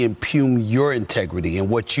really impugn your integrity and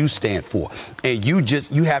what you stand for. And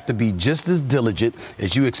you have to be just as diligent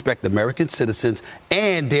as you expect American citizens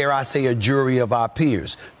and, dare I say, a jury of our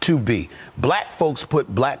peers to be. Black folks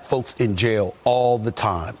put black folks in jail all the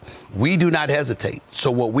time. We do not hesitate. So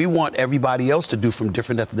what we want everybody else to do from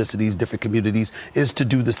different ethnicities, different communities, is to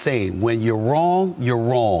do the same. When you're wrong, you're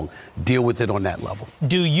wrong. Deal with it on that level.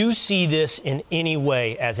 Do you see this in any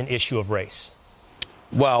way as an issue of race?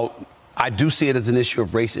 Well, I do see it as an issue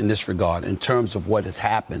of race in this regard, in terms of what has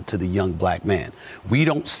happened to the young black man. We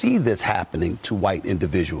don't see this happening to white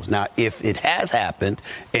individuals. Now, if it has happened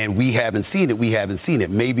and we haven't seen it, we haven't seen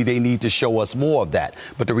it. Maybe they need to show us more of that.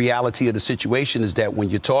 But the reality of the situation is that when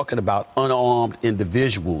you're talking about unarmed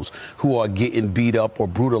individuals who are getting beat up or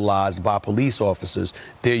brutalized by police officers,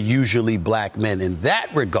 they're usually black men. In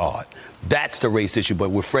that regard, that's the race issue.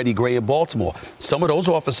 But with Freddie Gray in Baltimore, some of those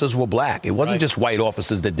officers were black. It wasn't just white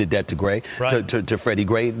officers that did that to Gray, to Freddie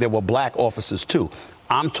Gray. There were black officers, too.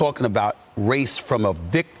 I'm talking about race from a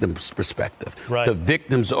victim's perspective. Right. The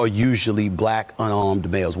victims are usually black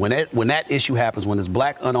unarmed males. When that issue happens, when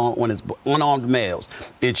it's unarmed males,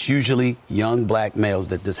 it's usually young black males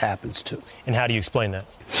that this happens to. And how do you explain that?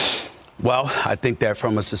 Well, I think that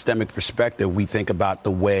from a systemic perspective, we think about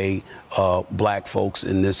the way black folks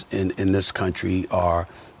in this country are,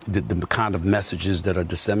 the kind of messages that are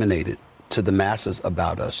disseminated to the masses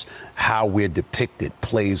about us, how we're depicted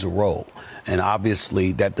plays a role. And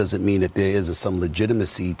obviously, that doesn't mean that there isn't some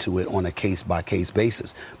legitimacy to it on a case-by-case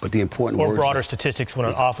basis. But the important or broader statistics, when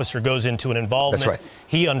an officer goes into an involvement, That's right.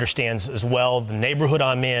 he understands as well the neighborhood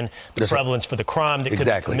I'm in, the prevalence for the crime that could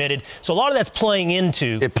be committed. So a lot of that's playing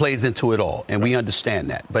into... It plays into it all, and we understand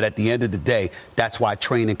that. But at the end of the day, that's why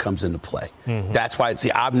training comes into play. Mm-hmm. That's why, see,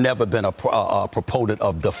 I've never been a proponent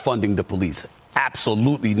of defunding the police.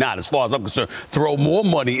 Absolutely not. As far as I'm concerned, throw more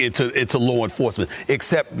money into law enforcement,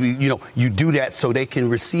 except, you do that so they can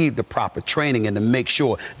receive the proper training and to make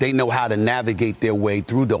sure they know how to navigate their way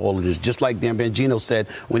through all of this. Just like Dan Bongino said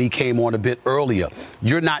when he came on a bit earlier,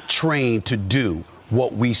 you're not trained to do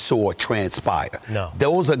what we saw transpire. No.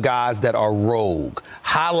 Those are guys that are rogue.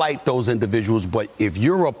 Highlight those individuals, but if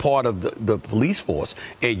you're a part of the police force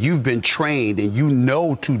and you've been trained and you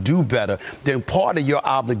know to do better, then part of your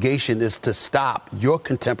obligation is to stop your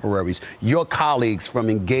contemporaries, your colleagues from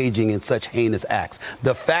engaging in such heinous acts.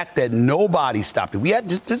 The fact that nobody stopped it. We had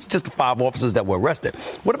this is just the 5 officers that were arrested.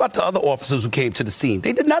 What about the other officers who came to the scene?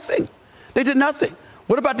 They did nothing. They did nothing.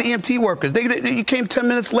 What about the EMT workers? You came 10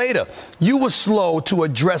 minutes later. You were slow to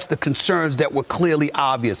address the concerns that were clearly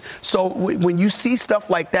obvious. So when you see stuff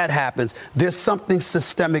like that happens, there's something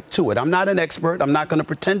systemic to it. I'm not an expert. I'm not going to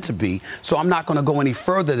pretend to be. So I'm not going to go any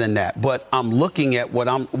further than that. But I'm looking at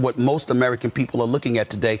what most American people are looking at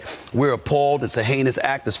today. We're appalled. It's a heinous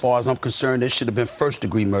act. As far as I'm concerned, there should have been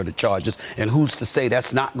first-degree murder charges. And who's to say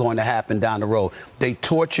that's not going to happen down the road? They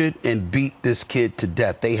tortured and beat this kid to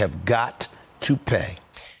death. They have got to pay.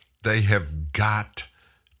 They have got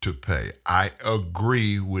to pay. I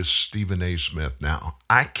agree with Stephen A. Smith. Now,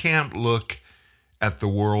 I can't look at the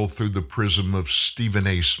world through the prism of Stephen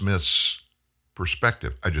A. Smith's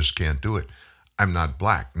perspective. I just can't do it. I'm not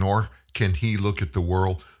black, nor can he look at the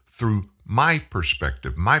world through my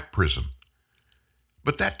perspective, my prism.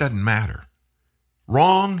 But that doesn't matter.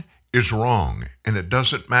 Wrong is wrong, and it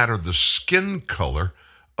doesn't matter the skin color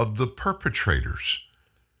of the perpetrators.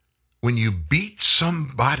 When you beat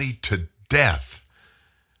somebody to death,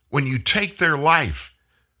 when you take their life,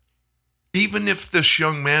 even if this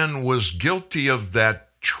young man was guilty of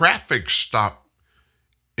that traffic stop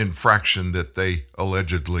infraction that they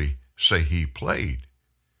allegedly say he played,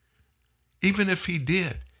 even if he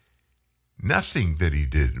did, nothing that he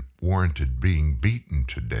did warranted being beaten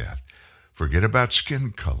to death. Forget about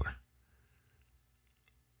skin color.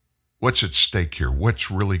 What's at stake here? What's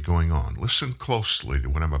really going on? Listen closely to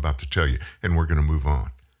what I'm about to tell you, and we're going to move on.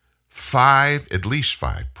 5, at least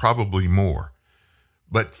 5, probably more,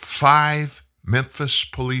 but 5 Memphis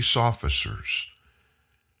police officers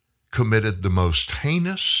committed the most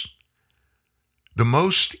heinous, the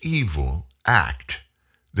most evil act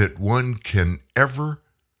that one can ever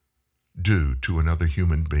do to another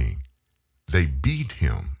human being. They beat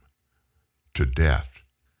him to death.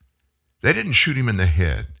 They didn't shoot him in the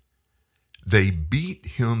head. They beat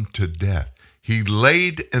him to death. He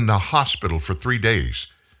laid in the hospital for 3 days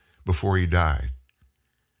before he died.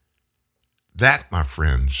 That, my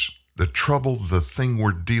friends, the trouble, the thing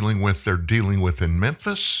they're dealing with in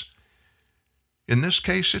Memphis, in this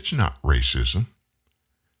case, it's not racism.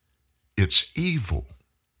 It's evil.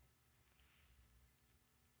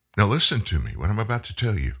 Now listen to me, what I'm about to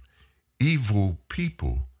tell you. Evil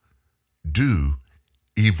people do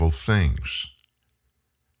evil things.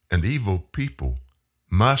 And evil people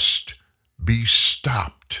must be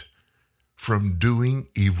stopped from doing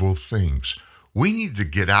evil things. We need to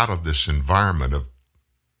get out of this environment of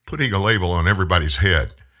putting a label on everybody's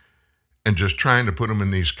head and just trying to put them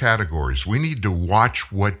in these categories. We need to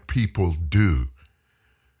watch what people do.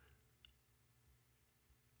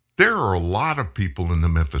 There are a lot of people in the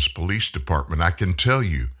Memphis Police Department, I can tell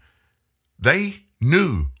you, they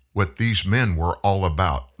knew what these men were all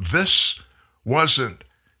about. This wasn't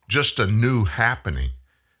just a new happening.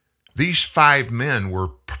 These 5 men were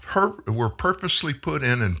purposely put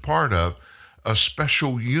in and part of a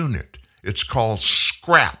special unit. It's called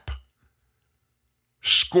SCRAP,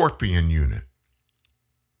 Scorpion Unit.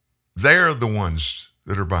 They're the ones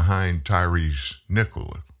that are behind Tyrese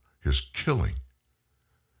Nichols, his killing.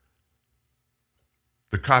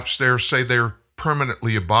 The cops there say they're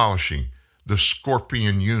permanently abolishing the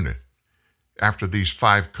Scorpion Unit after these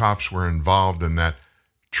 5 cops were involved in that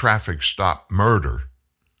traffic stop murder.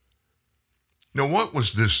 Now, what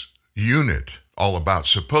was this unit all about?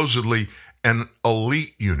 Supposedly an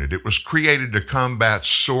elite unit. It was created to combat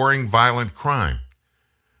soaring violent crime.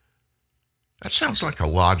 That sounds like a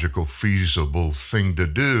logical, feasible thing to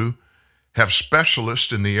do. Have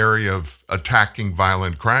specialists in the area of attacking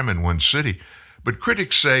violent crime in one city. But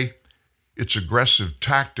critics say its aggressive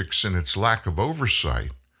tactics and its lack of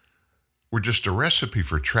oversight were just a recipe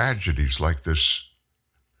for tragedies like this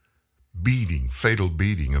fatal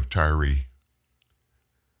beating of Tyree.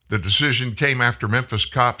 The decision came after Memphis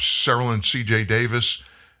cops Cyril and C.J. Davis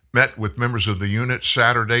met with members of the unit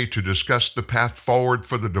Saturday to discuss the path forward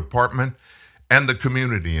for the department and the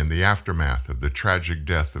community in the aftermath of the tragic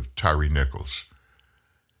death of Tyree Nichols.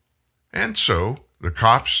 And so the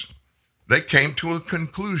cops, they came to a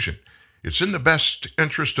conclusion. It's in the best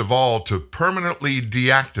interest of all to permanently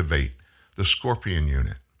deactivate the Scorpion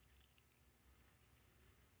unit.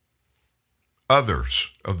 Others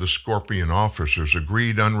of the Scorpion officers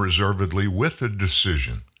agreed unreservedly with the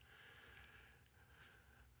decision.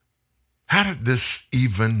 How did this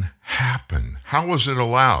even happen? How was it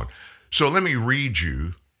allowed? So let me read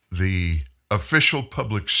you the official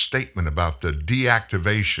public statement about the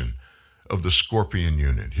deactivation of the Scorpion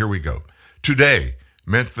unit. Here we go. Today,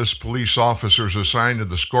 Memphis police officers assigned to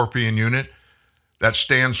the Scorpion unit, that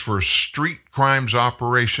stands for Street Crimes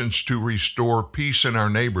Operations to Restore Peace in Our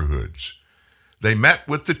Neighborhoods. They met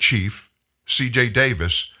with the chief, C.J.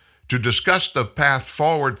 Davis, to discuss the path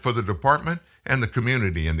forward for the department and the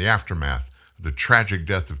community in the aftermath of the tragic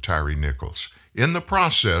death of Tyree Nichols. In the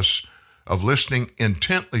process of listening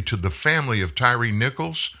intently to the family of Tyree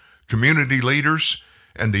Nichols, community leaders,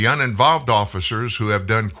 and the uninvolved officers who have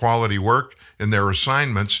done quality work in their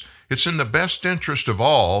assignments, it's in the best interest of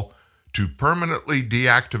all to permanently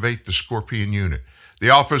deactivate the Scorpion unit. The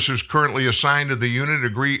officers currently assigned to the unit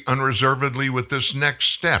agree unreservedly with this next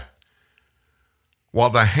step. While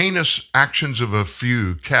the heinous actions of a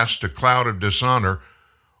few cast a cloud of dishonor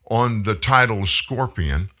on the title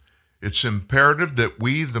Scorpion, it's imperative that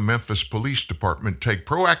we, the Memphis Police Department, take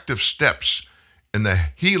proactive steps in the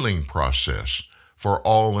healing process for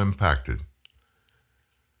all impacted.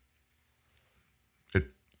 The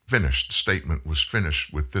statement was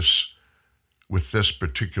finished with this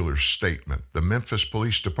particular statement. The Memphis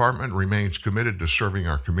Police Department remains committed to serving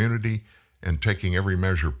our community and taking every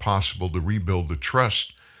measure possible to rebuild the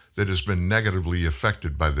trust that has been negatively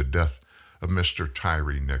affected by the death of Mr.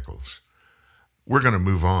 Tyree Nichols. We're going to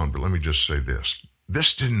move on, but let me just say this.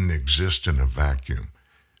 This didn't exist in a vacuum.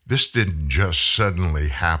 This didn't just suddenly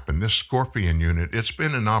happen. This Scorpion unit, it's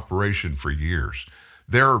been in operation for years.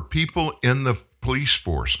 There are people in the police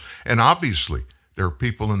force, and obviously there are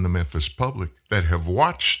people in the Memphis public that have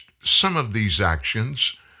watched some of these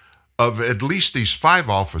actions of at least these 5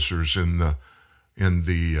 officers in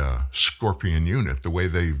the Scorpion unit, the way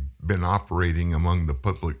they've been operating among the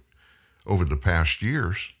public over the past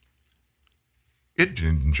years. It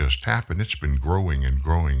didn't just happen. It's been growing and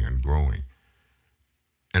growing and growing.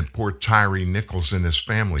 And poor Tyree Nichols and his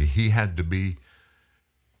family, he had to be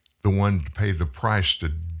the one to pay the price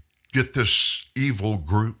to get this evil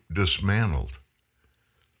group dismantled.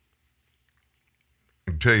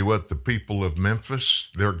 I can tell you what, the people of Memphis,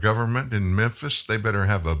 their government in Memphis, they better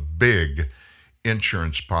have a big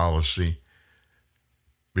insurance policy,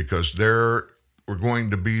 because there are going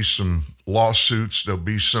to be some lawsuits. There'll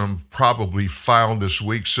be some probably filed this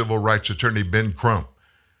week. Civil rights attorney Ben Crump,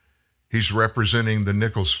 he's representing the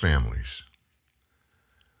Nichols families.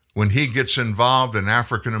 When he gets involved, an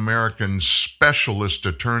African-American specialist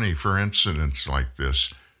attorney for incidents like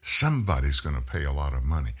this, somebody's going to pay a lot of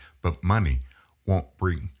money. But money won't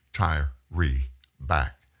bring Tyree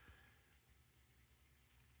back.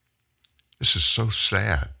 This is so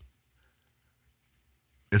sad.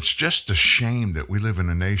 It's just a shame that we live in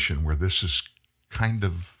a nation where this is kind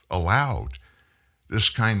of allowed. This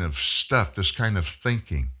kind of stuff, this kind of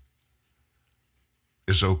thinking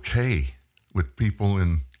is okay with people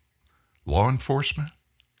in law enforcement?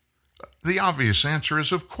 The obvious answer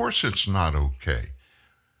is, of course it's not okay.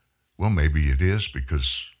 Well, maybe it is,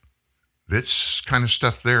 because this kind of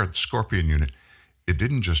stuff there at the Scorpion unit, it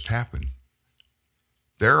didn't just happen.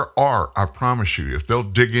 There are, I promise you, if they'll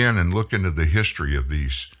dig in and look into the history of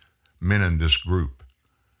these men in this group,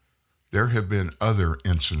 there have been other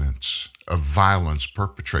incidents of violence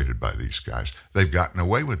perpetrated by these guys. They've gotten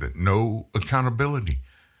away with it. No accountability.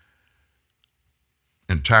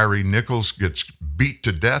 And Tyree Nichols gets beat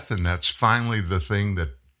to death, and that's finally the thing that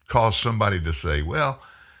caused somebody to say, well,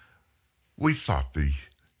 we thought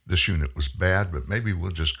this unit was bad, but maybe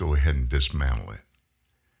we'll just go ahead and dismantle it.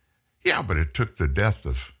 Yeah, but it took the death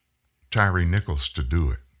of Tyree Nichols to do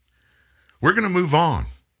it. We're going to move on.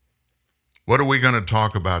 What are we going to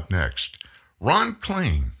talk about next? Ron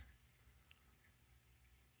Klain,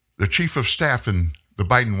 the chief of staff in the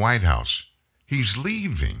Biden White House, he's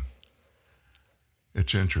leaving.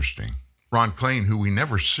 It's interesting. Ron Klain, who we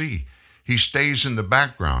never see, he stays in the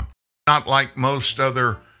background. Not like most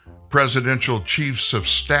other presidential chiefs of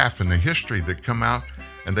staff in the history that come out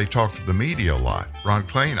and they talk to the media a lot. Ron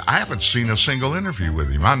Klain, I haven't seen a single interview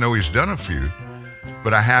with him. I know he's done a few,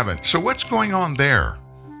 but I haven't. So what's going on there?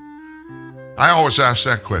 I always ask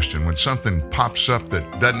that question when something pops up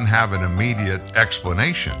that doesn't have an immediate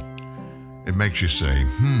explanation. It makes you say,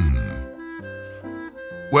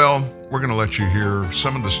 Well, we're going to let you hear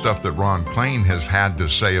some of the stuff that Ron Klain has had to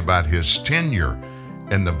say about his tenure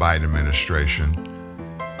in the Biden administration.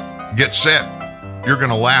 Get set. You're going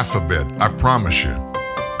to laugh a bit. I promise you.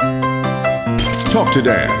 Talk to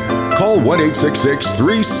Dan. Call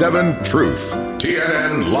 1-866-37-TRUTH.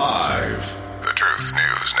 TNN Live. The Truth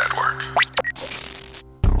News Network.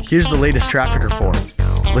 Here's the latest traffic report.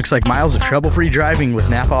 Looks like miles of trouble-free driving with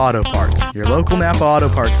Napa Auto Parts. Your local Napa Auto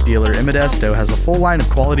Parts dealer in Modesto has a full line of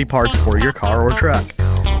quality parts for your car or truck.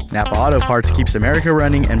 Napa Auto Parts keeps America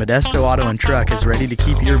running, and Modesto Auto and Truck is ready to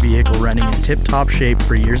keep your vehicle running in tip-top shape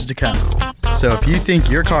for years to come. So if you think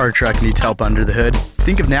your car or truck needs help under the hood,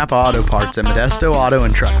 think of Napa Auto Parts at Modesto Auto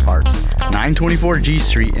and Truck Parts, 924 G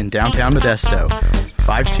Street in downtown Modesto,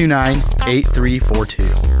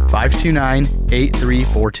 529-8342.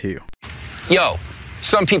 529-8342. Yo,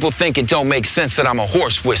 some people think it don't make sense that I'm a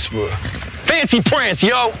horse whisperer. Fancy prance,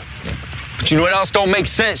 yo! But you know what else don't make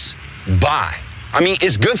sense? Bye. I mean,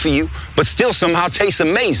 it's good for you, but still somehow tastes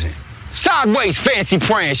amazing. Sideways fancy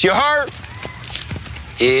prance, you heard?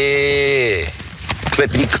 Yeah.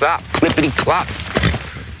 Clippity-clop, clippity-clop.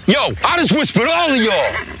 Yo, I just whispered all of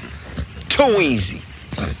y'all. Too easy.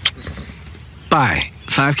 Bye.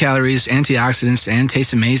 5 calories, antioxidants, and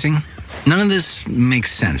tastes amazing. None of this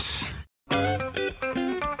makes sense.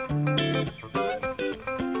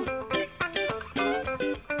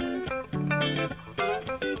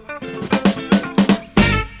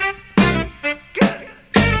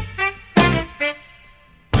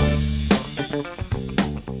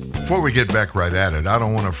 Before we get back right at it, I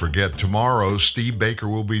don't want to forget tomorrow Steve Baker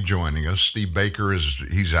will be joining us. Steve Baker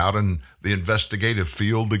he's out in the investigative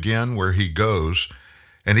field again where he goes,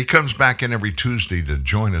 and he comes back in every Tuesday to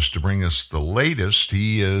join us to bring us the latest.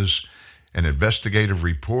 He is an investigative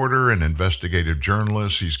reporter, an investigative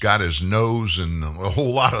journalist. He's got his nose in a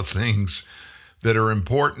whole lot of things that are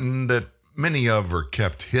important that many of are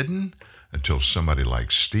kept hidden until somebody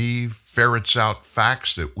like Steve ferrets out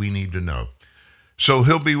facts that we need to know. So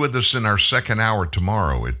he'll be with us in our second hour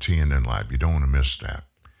tomorrow at TNN Live. You don't want to miss that.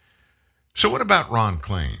 So what about Ron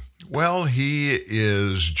Klain? Well, he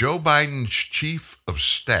is Joe Biden's chief of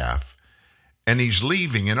staff, and he's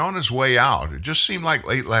leaving. And on his way out, it just seemed like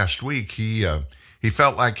late last week, he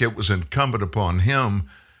felt like it was incumbent upon him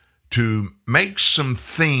to make some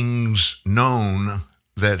things known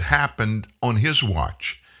that happened on his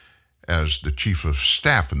watch as the chief of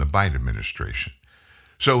staff in the Biden administration.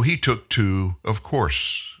 So he took to, of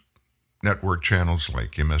course, network channels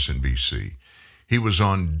like MSNBC. He was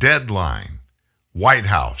on Deadline, White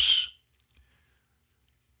House,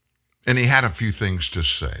 and he had a few things to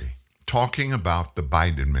say, talking about the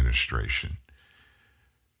Biden administration.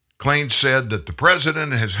 Klain said that the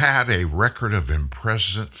president has had a record of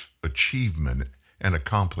impressive achievement and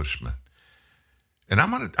accomplishment. And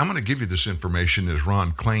I'm going to give you this information as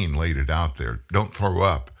Ron Klain laid it out there. Don't throw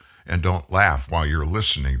up. And don't laugh while you're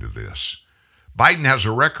listening to this. Biden has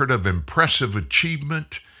a record of impressive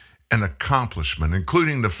achievement and accomplishment,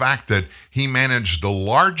 including the fact that he managed the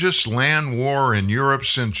largest land war in Europe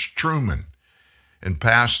since Truman and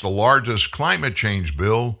passed the largest climate change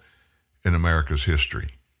bill in America's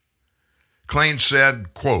history. Klain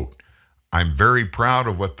said, quote, "I'm very proud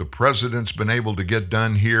of what the president's been able to get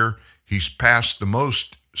done here. He's passed the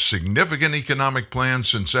most significant economic plan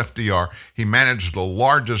since FDR. He managed the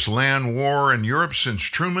largest land war in Europe since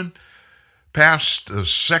Truman, passed the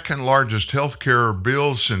second largest health care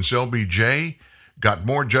bill since LBJ, got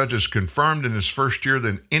more judges confirmed in his first year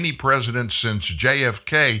than any president since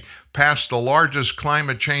JFK, passed the largest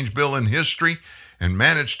climate change bill in history, and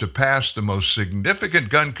managed to pass the most significant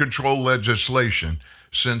gun control legislation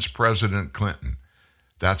since President Clinton.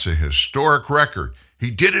 That's a historic record.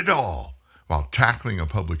 He did it all while tackling a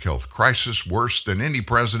public health crisis worse than any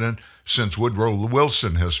president since Woodrow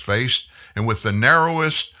Wilson has faced, and with the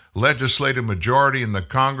narrowest legislative majority in the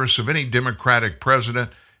Congress of any Democratic president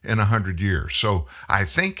in 100 years. So I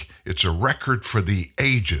think it's a record for the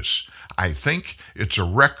ages. I think it's a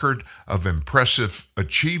record of impressive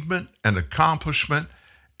achievement and accomplishment,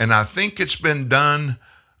 and I think it's been done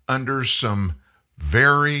under some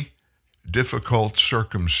very difficult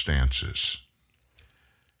circumstances.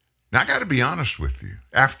 Now, I got to be honest with you.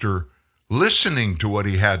 After listening to what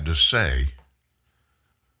he had to say,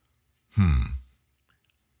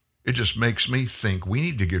 It just makes me think we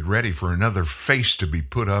need to get ready for another face to be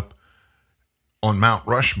put up on Mount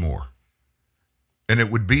Rushmore. And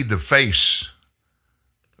it would be the face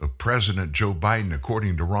of President Joe Biden.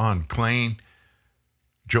 According to Ron Klain,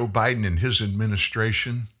 Joe Biden and his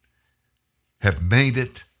administration have made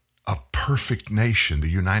it a perfect nation, the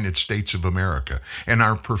United States of America. And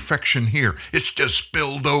our perfection here, it's just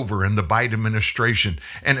spilled over in the Biden administration,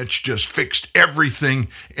 and it's just fixed everything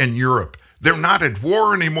in Europe. They're not at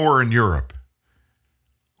war anymore in Europe.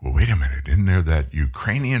 Well, wait a minute. Isn't there that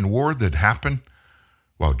Ukrainian war that happened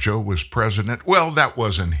while Joe was president? Well, that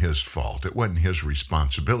wasn't his fault. It wasn't his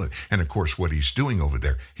responsibility. And of course, what he's doing over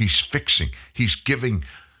there, he's giving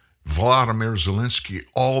Vladimir Zelensky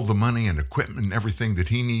all the money and equipment and everything that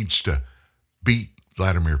he needs to beat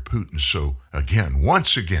Vladimir Putin. So again,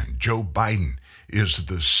 once again, Joe Biden is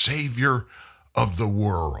the savior of the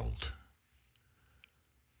world.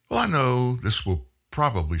 Well, I know this will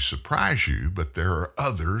probably surprise you, but there are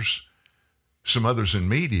others, some others in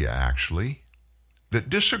media actually, that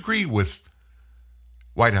disagree with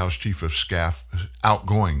White House Chief of Staff,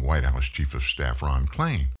 outgoing White House Chief of Staff Ron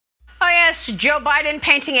Klain. Oh, yes, Joe Biden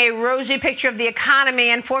painting a rosy picture of the economy.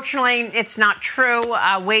 Unfortunately, it's not true.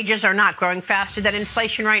 Wages are not growing faster than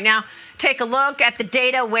inflation right now. Take a look at the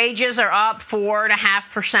data. Wages are up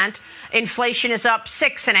 4.5%. Inflation is up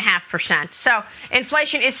 6.5%. So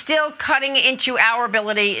inflation is still cutting into our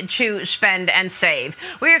ability to spend and save.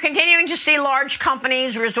 We are continuing to see large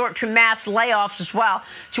companies resort to mass layoffs as well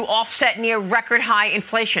to offset near record high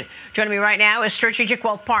inflation. Joining me right now is Strategic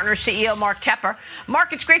Wealth Partners CEO Mark Tepper.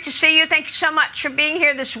 Mark, it's great to see you. Thank you so much for being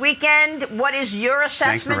here this weekend. What is your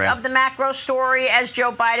assessment of the macro story as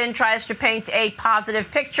Joe Biden tries to paint a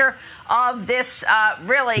positive picture of this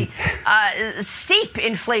really steep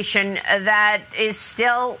inflation that is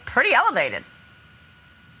still pretty elevated?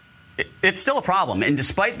 It's still a problem. And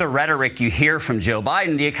despite the rhetoric you hear from Joe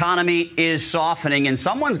Biden, the economy is softening. And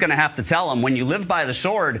someone's going to have to tell him, when you live by the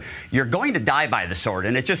sword, you're going to die by the sword.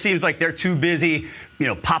 And it just seems like they're too busy,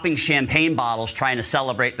 popping champagne bottles, trying to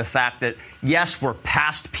celebrate the fact that, yes, we're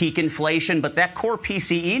past peak inflation, but that core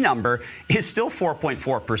PCE number is still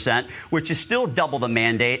 4.4%, which is still double the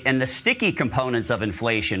mandate. And the sticky components of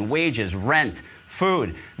inflation, wages, rent,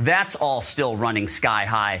 food, that's all still running sky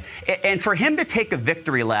high. And for him to take a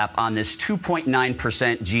victory lap on this 2.9%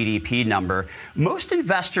 GDP number, most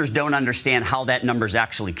investors don't understand how that number is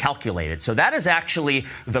actually calculated. So that is actually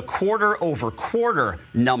the quarter over quarter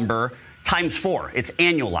number times 4. It's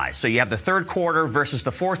annualized. So you have the third quarter versus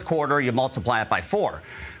the fourth quarter, you multiply it by 4.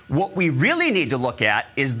 What we really need to look at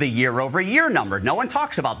is the year-over-year number. No one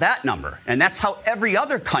talks about that number. And that's how every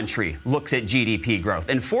other country looks at GDP growth.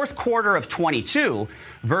 And fourth quarter of 22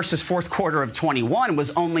 versus fourth quarter of 21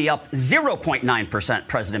 was only up 0.9%,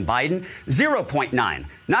 President Biden. 0.9,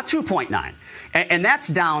 not 2.9. And that's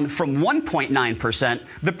down from 1.9%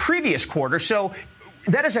 the previous quarter. So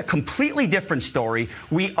that is a completely different story.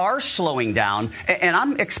 We are slowing down. And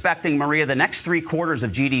I'm expecting, Maria, the next 3 quarters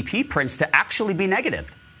of GDP prints to actually be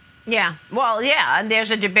negative. Yeah, well, yeah, and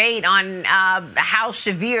there's a debate on how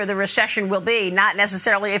severe the recession will be, not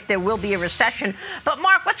necessarily if there will be a recession. But,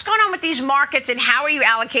 Mark, what's going on with these markets and how are you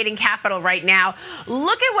allocating capital right now?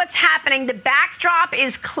 Look at what's happening. The backdrop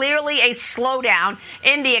is clearly a slowdown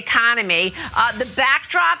in the economy. The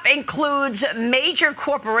backdrop includes major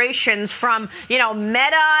corporations from,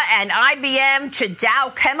 Meta and IBM to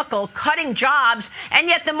Dow Chemical cutting jobs, and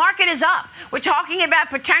yet the market is up. We're talking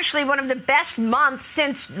about potentially one of the best months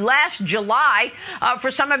since last July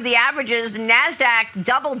for some of the averages. The NASDAQ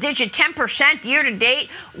double-digit 10% year-to-date.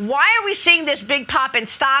 Why are we seeing this big pop in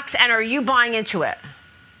stocks, and are you buying into it?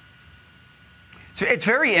 So it's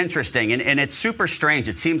very interesting, and it's super strange.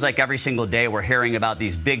 It seems like every single day we're hearing about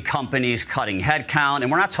these big companies cutting headcount,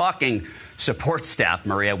 and we're not talking support staff,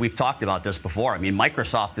 Maria. We've talked about this before. I mean,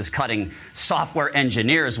 Microsoft is cutting software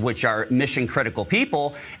engineers, which are mission-critical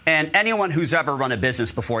people, and anyone who's ever run a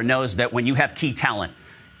business before knows that when you have key talent,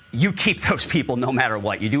 you keep those people no matter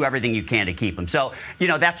what. You do everything you can to keep them. So,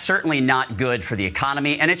 that's certainly not good for the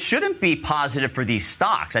economy, and it shouldn't be positive for these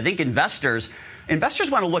stocks. I think investors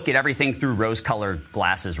want to look at everything through rose-colored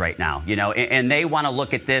glasses right now, and they want to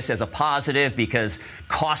look at this as a positive because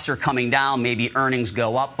costs are coming down, maybe earnings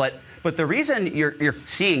go up. But the reason you're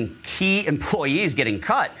seeing key employees getting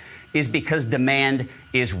cut is because demand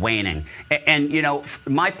is waning. And,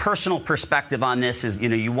 my personal perspective on this is,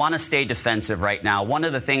 you want to stay defensive right now. One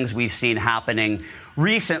of the things we've seen happening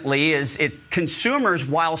recently is consumers,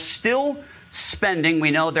 while still spending,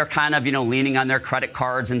 we know they're kind of, leaning on their credit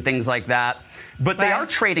cards and things like that. But they are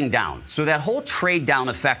trading down. So that whole trade down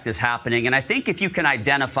effect is happening. And I think if you can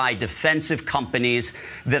identify defensive companies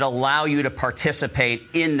that allow you to participate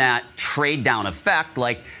in that trade down effect,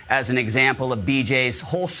 like as an example of BJ's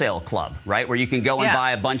Wholesale Club, right, where you can go and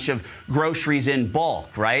buy a bunch of groceries in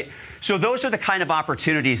bulk, right? So those are the kind of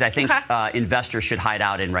opportunities I think investors should hide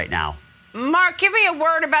out in right now. Mark, give me a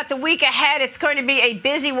word about the week ahead. It's going to be a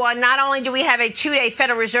busy one. Not only do we have a 2-day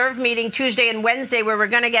Federal Reserve meeting Tuesday and Wednesday where we're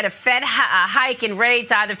going to get a Fed hike in rates,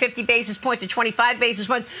 either 50 basis points or 25 basis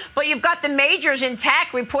points, but you've got the majors in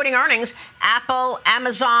tech reporting earnings. Apple,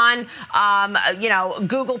 Amazon,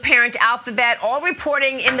 Google parent Alphabet, all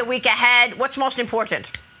reporting in the week ahead. What's most important?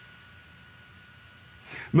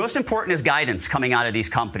 Most important is guidance coming out of these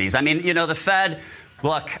companies. I mean, the Fed...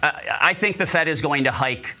 Look, I think the Fed is going to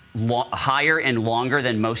hike higher and longer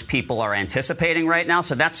than most people are anticipating right now.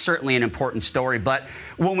 So that's certainly an important story. But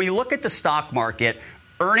when we look at the stock market,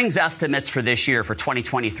 earnings estimates for this year, for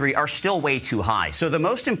 2023, are still way too high. So the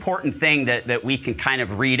most important thing that we can kind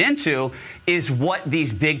of read into is what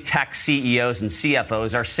these big tech CEOs and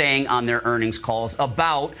CFOs are saying on their earnings calls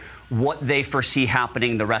about what they foresee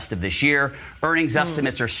happening the rest of this year. Earnings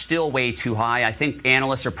estimates are still way too high. I think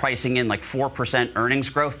analysts are pricing in like 4% earnings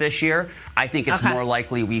growth this year. I think it's more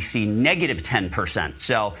likely we see negative 10%.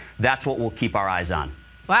 So that's what we'll keep our eyes on.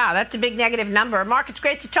 Wow, that's a big negative number. Mark, it's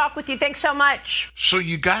great to talk with you. Thanks so much. So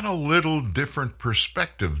you got a little different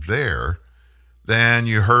perspective there than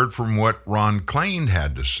you heard from what Ron Klain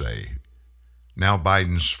had to say, now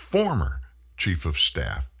Biden's former chief of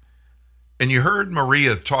staff. And you heard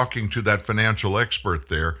Maria talking to that financial expert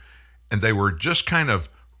there, and they were just kind of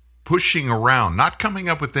pushing around, not coming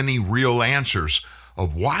up with any real answers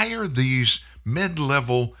of why are these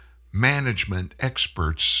mid-level management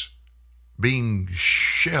experts being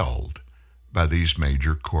shelled by these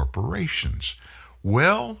major corporations.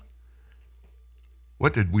 Well,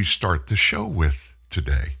 what did we start the show with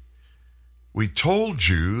today? We told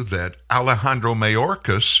you that Alejandro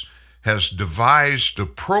Mayorkas has devised a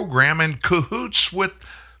program in cahoots with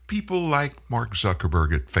people like Mark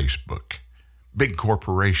Zuckerberg at Facebook, big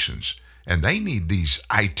corporations, and they need these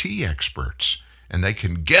IT experts, and they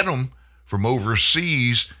can get them from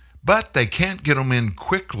overseas, but they can't get them in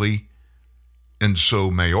quickly. And so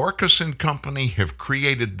Mayorkas and company have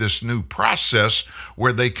created this new process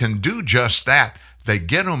where they can do just that. They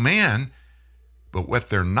get them in, but what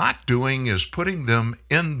they're not doing is putting them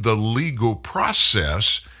in the legal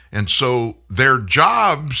process. And so their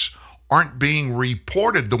jobs aren't being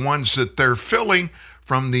reported, the ones that they're filling,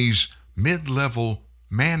 from these mid-level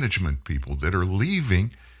management people that are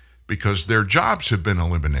leaving because their jobs have been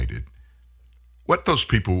eliminated. What those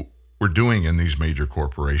people were doing in these major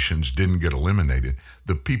corporations didn't get eliminated.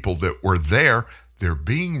 The people that were there, they're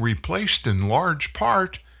being replaced in large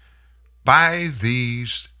part by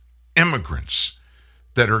these immigrants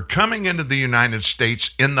that are coming into the United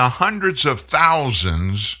States in the hundreds of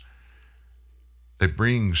thousands that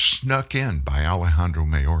being snuck in by Alejandro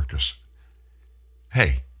Mayorkas.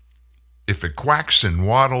 Hey, if it quacks and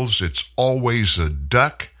waddles, it's always a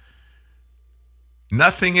duck.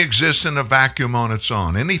 Nothing exists in a vacuum on its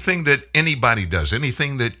own. Anything that anybody does,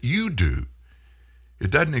 anything that you do,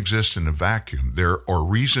 it doesn't exist in a vacuum. There are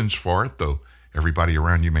reasons for it, though everybody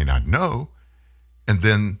around you may not know. And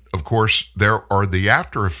then, of course, there are the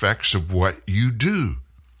after effects of what you do.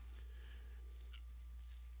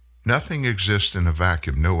 Nothing exists in a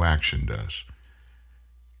vacuum. No action does.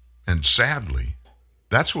 And sadly,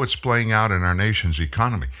 that's what's playing out in our nation's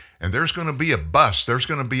economy. And there's going to be a bust. There's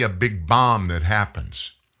going to be a big bomb that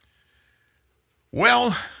happens.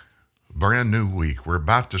 Well, brand new week. We're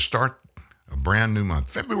about to start a brand new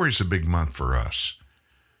month. February's a big month for us.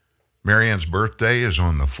 Marianne's birthday is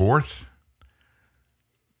on the 4th.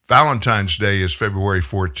 Valentine's Day is February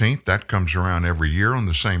 14th. That comes around every year on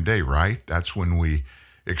the same day, right? That's when we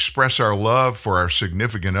express our love for our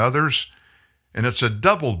significant others. And it's a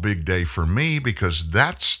double big day for me because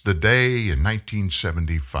that's the day in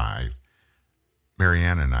 1975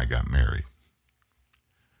 Marianne and I got married.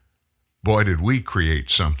 Boy, did we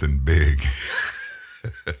create something big.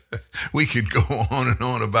 We could go on and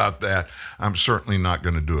on about that. I'm certainly not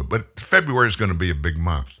going to do it. But February is going to be a big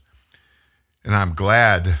month. And I'm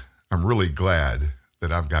really glad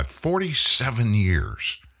that I've got 47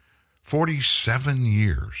 years,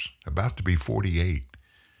 about to be 48,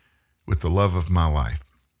 with the love of my life.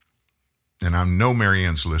 And I know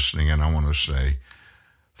Marianne's listening, and I want to say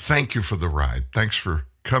thank you for the ride. Thanks for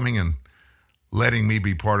coming and letting me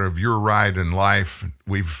be part of your ride in life.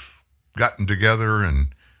 We've gotten together and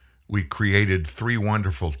we created 3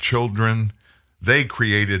 wonderful children They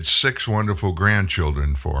created 6 wonderful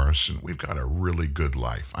grandchildren for us, and we've got a really good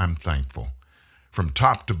life. I'm thankful. From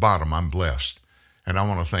top to bottom, I'm blessed. And I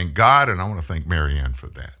want to thank God, and I want to thank Marianne for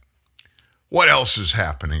that. What else is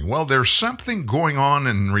happening? Well, there's something going on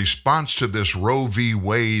in response to this Roe v.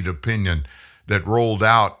 Wade opinion that rolled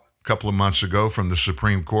out a couple of months ago from the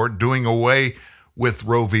Supreme Court, doing away with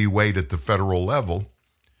Roe v. Wade at the federal level.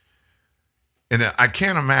 And I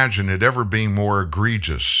can't imagine it ever being more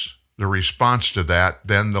egregious, the response to that,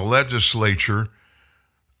 than the legislature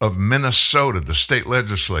of Minnesota, the state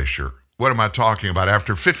legislature. What am I talking about?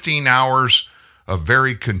 After 15 hours of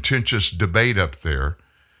very contentious debate up there,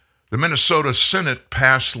 the Minnesota Senate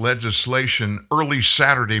passed legislation early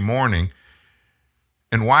Saturday morning.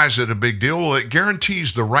 And why is it a big deal? Well, it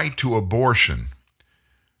guarantees the right to abortion.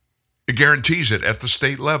 It guarantees it at the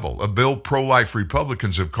state level, a bill pro-life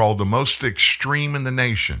Republicans have called the most extreme in the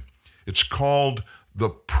nation. It's called the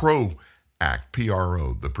PRO Act,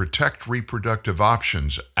 P-R-O, the Protect Reproductive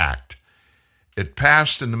Options Act. It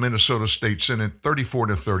passed in the Minnesota State Senate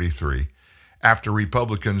 34-33 after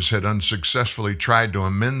Republicans had unsuccessfully tried to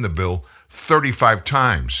amend the bill 35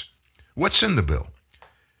 times. What's in the bill?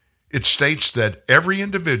 It states that every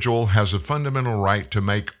individual has a fundamental right to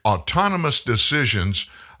make autonomous decisions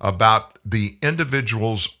about the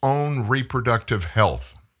individual's own reproductive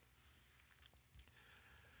health.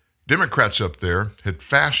 Democrats up there had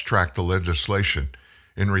fast-tracked the legislation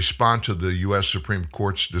in response to the U.S. Supreme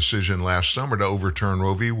Court's decision last summer to overturn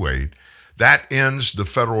Roe v. Wade. That ends the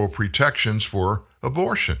federal protections for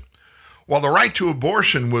abortion. While the right to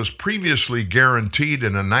abortion was previously guaranteed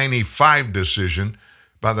in a 95 decision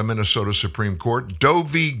by the Minnesota Supreme Court, Doe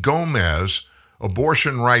v. Gomez,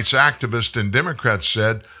 abortion rights activist and Democrat,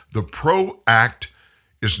 said the PRO Act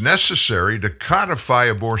is necessary to codify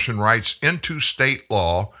abortion rights into state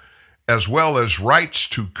law, as well as rights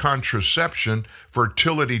to contraception,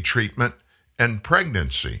 fertility treatment, and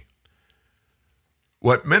pregnancy.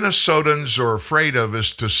 What Minnesotans are afraid of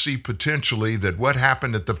is to see potentially that what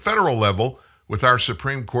happened at the federal level with our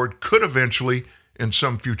Supreme Court could eventually, in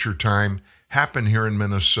some future time, happen here in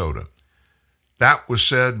Minnesota. That was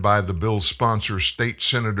said by the bill's sponsor, State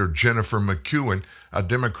Senator Jennifer McEwen, a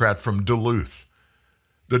Democrat from Duluth.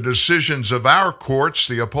 The decisions of our courts,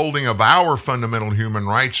 the upholding of our fundamental human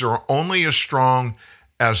rights, are only as strong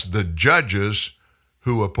as the judges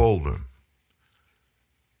who uphold them.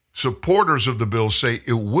 Supporters of the bill say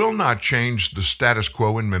it will not change the status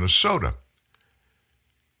quo in Minnesota.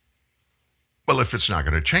 Well, if it's not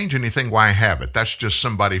going to change anything, why have it? That's just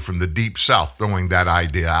somebody from the Deep South throwing that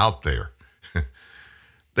idea out there.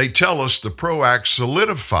 They tell us the PRO Act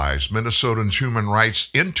solidifies Minnesotans' human rights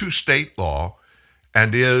into state law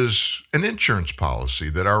and is an insurance policy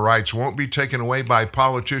that our rights won't be taken away by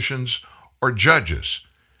politicians or judges.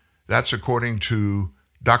 That's according to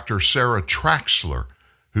Dr. Sarah Traxler,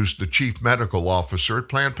 who's the chief medical officer at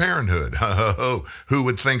Planned Parenthood, who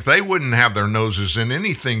would think they wouldn't have their noses in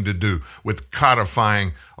anything to do with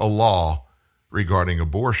codifying a law regarding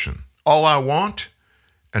abortion. All I want,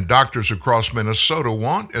 and doctors across Minnesota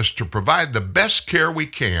want, is to provide the best care we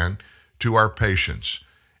can to our patients.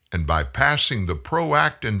 And by passing the PRO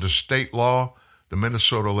Act into state law, the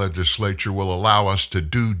Minnesota legislature will allow us to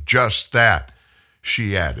do just that,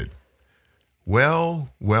 she added. Well.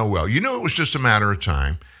 You know, it was just a matter of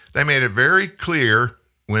time. They made it very clear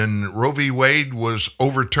when Roe v. Wade was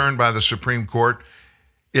overturned by the Supreme Court,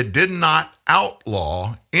 it did not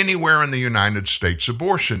outlaw anywhere in the United States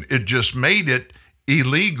abortion. It just made it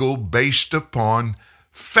illegal based upon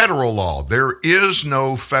federal law. There is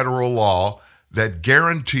no federal law that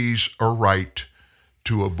guarantees a right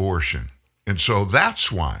to abortion. And so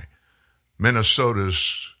that's why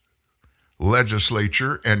Minnesota's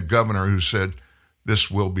legislature and governor, who said this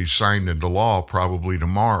will be signed into law probably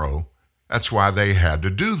tomorrow, that's why they had to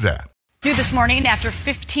do that. New this morning, after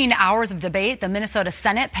 15 hours of debate, the Minnesota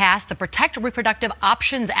Senate passed the Protect Reproductive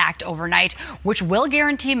Options Act overnight, which will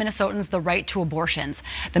guarantee Minnesotans the right to abortions.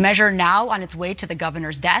 The measure now on its way to the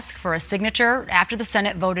governor's desk for a signature after the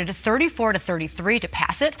Senate voted 34-33 to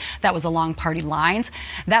pass it. That was along party lines.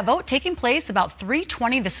 That vote taking place about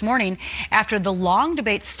 3:20 this morning after the long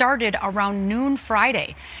debate started around noon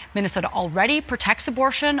Friday. Minnesota already protects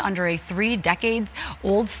abortion under a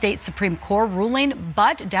 3-decade-old state Supreme Court ruling,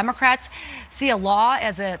 but Democrats see a law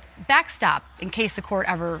as a backstop in case the court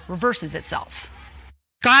ever reverses itself.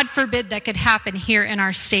 God forbid that could happen here in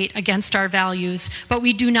our state against our values, but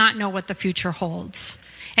we do not know what the future holds.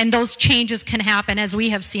 And those changes can happen, as we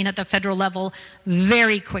have seen at the federal level,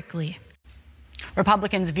 very quickly.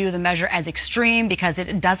 Republicans view the measure as extreme because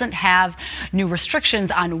it doesn't have new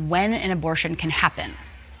restrictions on when an abortion can happen.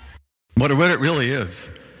 What it really is,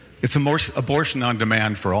 it's abortion on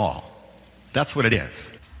demand for all. That's what it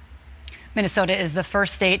is. Minnesota is the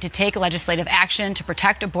first state to take legislative action to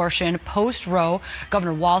protect abortion post-Roe.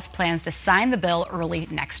 Governor Walz plans to sign the bill early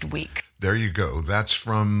next week. There you go. That's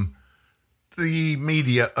from the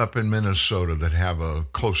media up in Minnesota that have a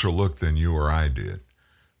closer look than you or I did.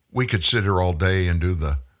 We could sit here all day and do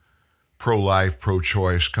the pro-life,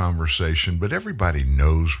 pro-choice conversation, but everybody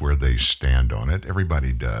knows where they stand on it.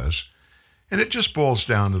 Everybody does. And it just boils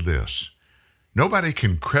down to this. Nobody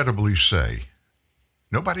can credibly say,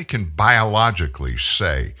 nobody can biologically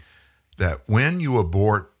say that when you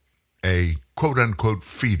abort a quote-unquote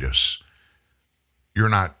fetus, you're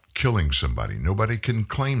not killing somebody. Nobody can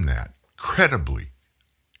claim that. Credibly.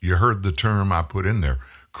 You heard the term I put in there,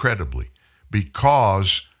 credibly.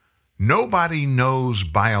 Because nobody knows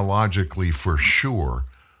biologically for sure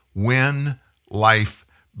when life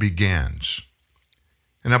begins.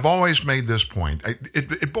 And I've always made this point.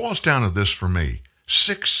 It boils down to this for me.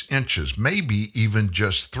 6 inches, maybe even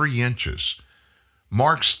just 3 inches,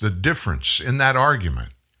 marks the difference in that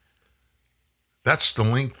argument. That's the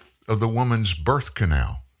length of the woman's birth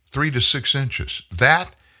canal, 3 to 6 inches.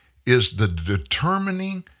 That is the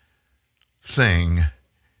determining thing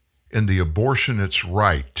in the abortionist's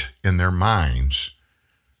right in their minds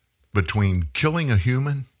between killing a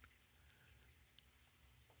human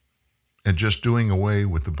and just doing away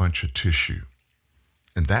with a bunch of tissue.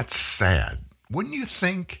 And that's sad. Wouldn't you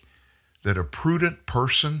think that a prudent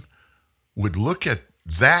person would look at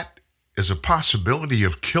that as a possibility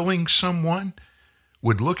of killing someone?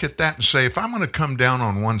 Would look at that and say, if I'm going to come down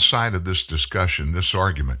on one side of this discussion, this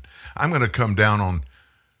argument, I'm going to come down on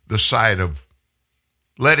the side of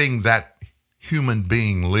letting that human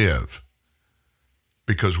being live,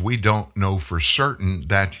 because we don't know for certain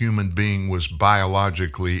that human being was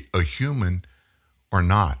biologically a human or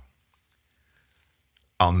not.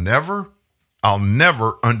 I'll never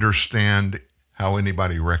understand how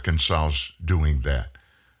anybody reconciles doing that.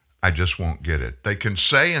 I just won't get it. They can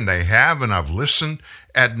say, and they have, and I've listened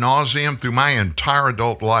ad nauseum through my entire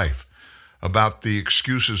adult life about the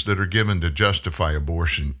excuses that are given to justify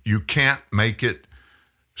abortion. You can't make it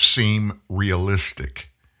seem realistic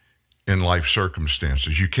in life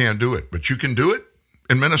circumstances. You can't do it, but you can do it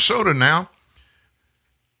in Minnesota now.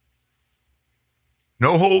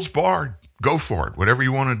 No holds barred. Go for it. Whatever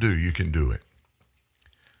you want to do, you can do it.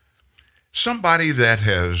 Somebody that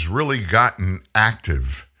has really gotten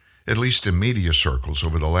active, at least in media circles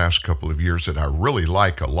over the last couple of years, that I really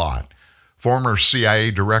like a lot, former CIA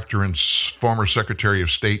director and former Secretary of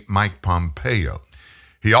State Mike Pompeo.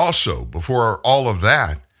 He also, before all of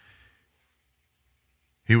that,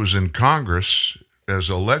 he was in Congress as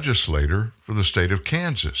a legislator for the state of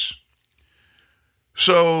Kansas.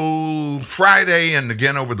 So Friday and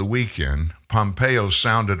again over the weekend, Pompeo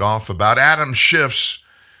sounded off about Adam Schiff's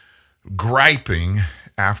griping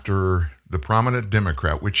after the prominent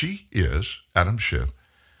Democrat, which he is, Adam Schiff,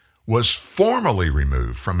 was formally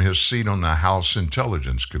removed from his seat on the House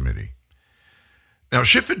Intelligence Committee. Now,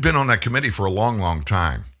 Schiff had been on that committee for a long, long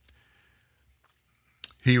time.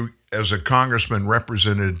 He, as a congressman,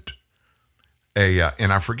 represented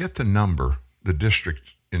and I forget the number, the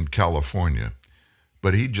district in California,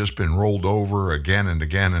 but he'd just been rolled over again and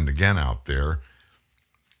again and again out there.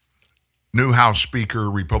 New House Speaker,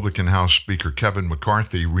 Republican House Speaker Kevin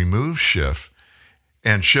McCarthy removed Schiff,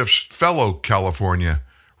 and Schiff's fellow California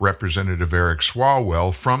Representative Eric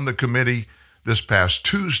Swalwell from the committee this past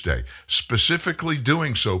Tuesday, specifically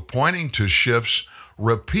doing so, pointing to Schiff's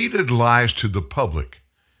repeated lies to the public.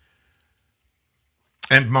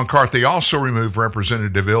 And McCarthy also removed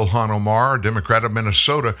Representative Ilhan Omar, a Democrat of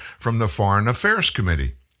Minnesota, from the Foreign Affairs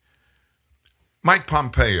Committee. Mike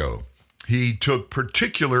Pompeo, he took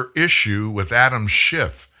particular issue with Adam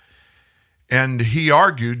Schiff, and he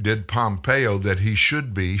argued, did Pompeo, that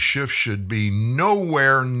Schiff should be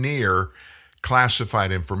nowhere near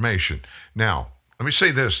classified information. Now, let me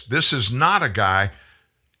say this. This is not a guy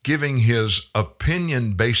giving his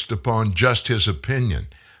opinion based upon just his opinion.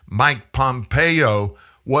 Mike Pompeo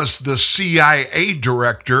was the CIA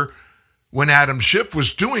director when Adam Schiff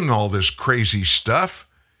was doing all this crazy stuff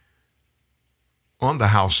on the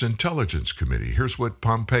House Intelligence Committee. Here's what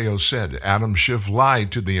Pompeo said. Adam Schiff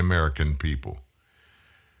lied to the American people.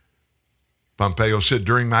 Pompeo said,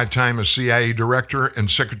 during my time as CIA director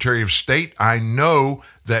and Secretary of State, I know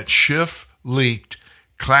that Schiff leaked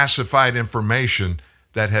classified information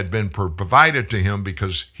that had been provided to him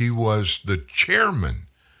because he was the chairman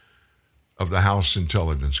of the House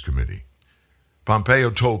Intelligence Committee. Pompeo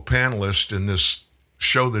told panelists in this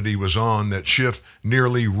show that he was on that Schiff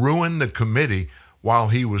nearly ruined the committee while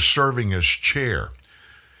he was serving as chair.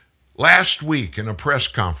 Last week in a press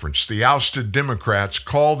conference, the ousted Democrats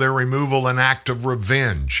called their removal an act of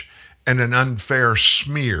revenge and an unfair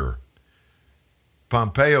smear.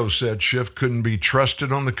 Pompeo said Schiff couldn't be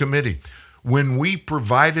trusted on the committee. When we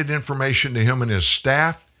provided information to him and his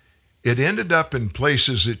staff, it ended up in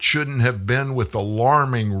places it shouldn't have been with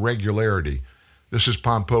alarming regularity. This is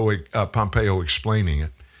Pompeo explaining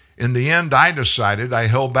it. In the end, I decided I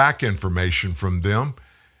held back information from them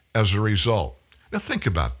as a result. Now think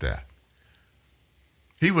about that.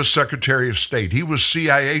 He was Secretary of State. He was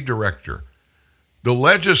CIA director. The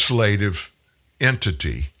legislative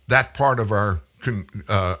entity, that part of our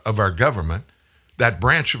government, that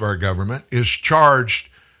branch of our government, is charged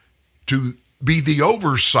to be the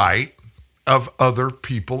oversight of other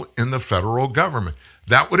people in the federal government.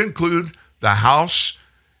 That would include the House.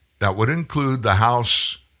 That would include the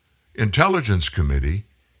House Intelligence Committee.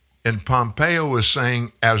 And Pompeo is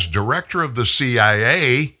saying, as director of the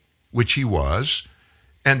CIA, which he was,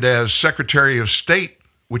 and as Secretary of State,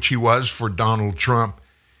 which he was for Donald Trump,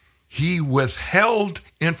 he withheld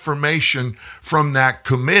information from that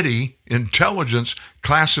committee, intelligence,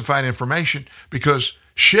 classified information, because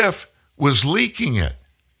Schiff was leaking it.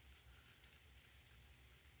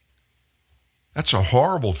 That's a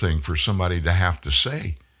horrible thing for somebody to have to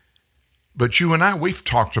say. But you and I, we've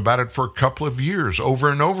talked about it for a couple of years, over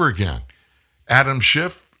and over again. Adam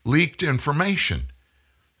Schiff leaked information.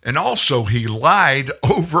 And also he lied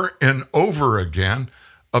over and over again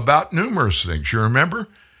about numerous things. You remember?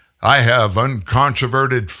 I have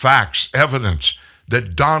uncontroverted facts, evidence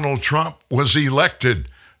that Donald Trump was elected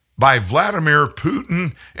by Vladimir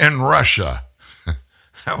Putin and Russia.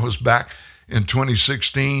 That was back in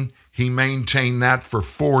 2016. He maintained that for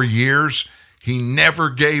 4 years. He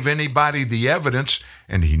never gave anybody the evidence,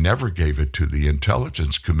 and he never gave it to the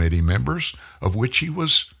Intelligence Committee members, of which he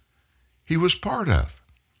was part of.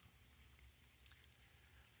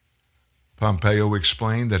 Pompeo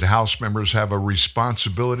explained that House members have a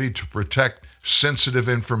responsibility to protect sensitive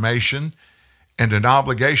information and an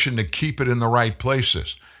obligation to keep it in the right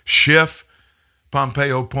places. Schiff,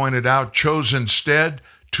 Pompeo pointed out, chose instead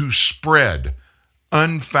to spread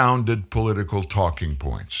unfounded political talking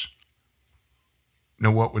points. Now,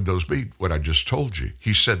 what would those be? What I just told you.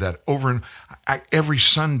 He said that over and every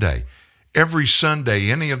Sunday,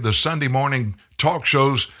 any of the Sunday morning talk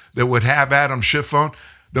shows that would have Adam Schiff on,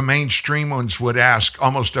 the mainstream ones would ask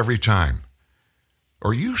almost every time,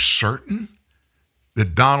 are you certain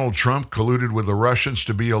that Donald Trump colluded with the Russians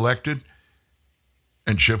to be elected?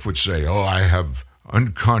 And Schiff would say, I have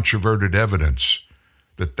uncontroverted evidence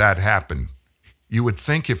that happened. You would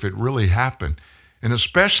think if it really happened, and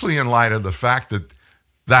especially in light of the fact that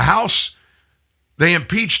the House, they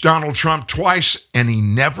impeached Donald Trump twice and he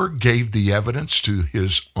never gave the evidence to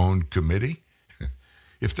his own committee.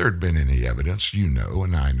 If there had been any evidence, you know,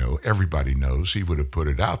 and I know, everybody knows, he would have put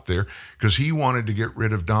it out there because he wanted to get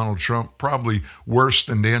rid of Donald Trump probably worse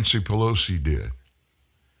than Nancy Pelosi did.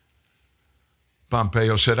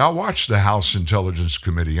 Pompeo said, I watched the House Intelligence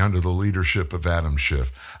Committee under the leadership of Adam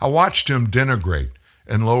Schiff. I watched him denigrate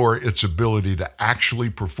and lower its ability to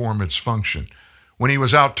actually perform its function. When he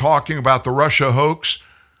was out talking about the Russia hoax,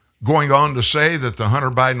 going on to say that the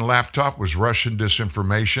Hunter Biden laptop was Russian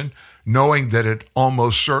disinformation, knowing that it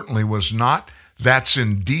almost certainly was not, that's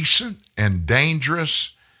indecent and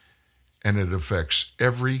dangerous, and it affects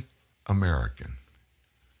every American.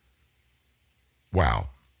 Wow.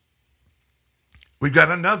 We've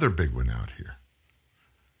got another big one out here.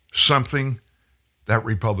 Something that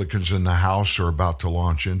Republicans in the House are about to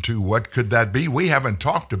launch into. What could that be? We haven't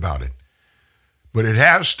talked about it, but it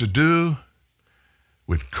has to do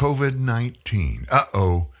with COVID-19.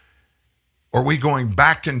 Are we going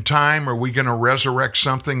back in time? Are we going to resurrect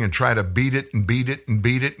something and try to beat it and beat it and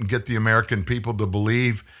beat it and get the American people to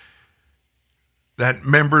believe that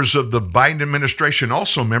members of the Biden administration,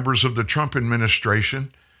 also members of the Trump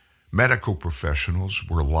administration, medical professionals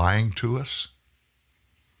were lying to us?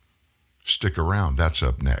 Stick around. That's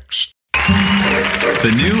up next.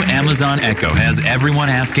 The new Amazon Echo has everyone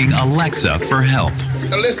asking Alexa for help.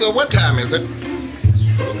 Alyssa, what time is it?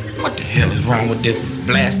 What the hell is wrong with this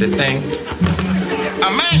blasted thing?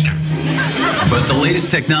 Amanda! But the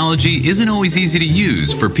latest technology isn't always easy to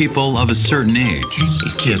use for people of a certain age.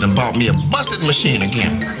 These kids done bought me a busted machine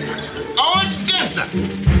again. Odessa!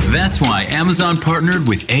 That's why Amazon partnered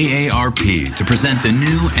with AARP to present the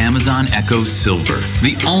new Amazon Echo Silver,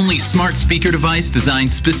 the only smart speaker device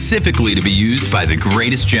designed specifically to be used by the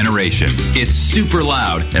greatest generation. It's super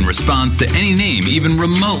loud and responds to any name even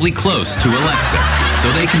remotely close to Alexa,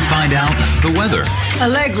 so they can find out the weather.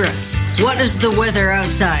 Allegra, What is the weather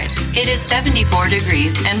outside? It is 74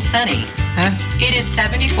 degrees and sunny. Huh? It is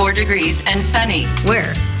 74 degrees and sunny.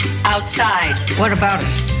 Where? Outside. What about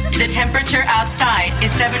it? The temperature outside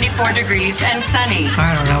is 74 degrees and sunny.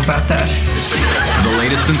 I don't know about that. The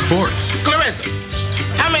latest in sports. Clarissa,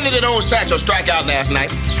 how many did old Satchel strike out last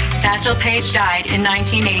night? Satchel Paige died in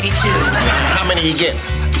 1982. How many he get?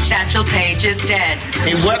 Satchel Paige is dead.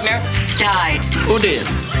 In what now? Died. Who did?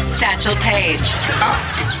 Satchel Paige.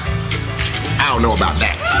 I don't know about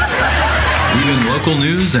that. Even local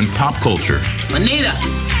news and pop culture. Anita,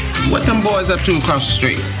 what them boys up to across the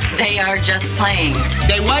street? They are just playing.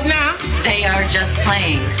 They what now? They are just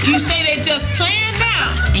playing. You say they just playing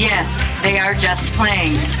now? Yes, they are just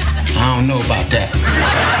playing. I don't know about that.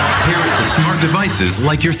 Pair it to smart devices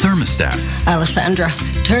like your thermostat. Alessandra,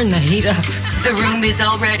 turn the heat up. The room is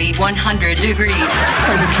already 100 degrees.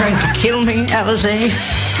 Are you trying to kill me,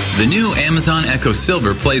 Alize? The new Amazon Echo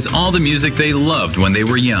Silver plays all the music they loved when they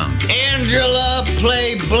were young. Angela,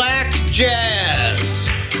 play black jazz.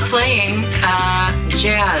 Playing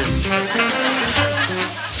jazz.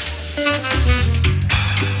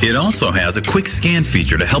 It also has a quick scan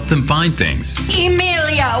feature to help them find things.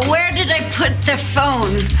 Emilia, where did I put the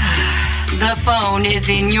phone? The phone is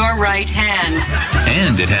in your right hand.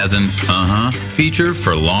 And it has an feature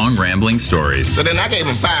for long rambling stories. So then I gave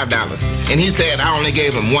him $5, and he said I only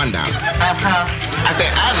gave him $1. I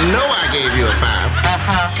said, I know I gave you a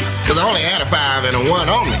 $5. Because I only had a $5 and a $1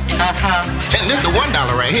 on me. And this is the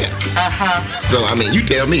 $1 right here. So, I mean, you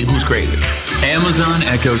tell me who's crazy. Amazon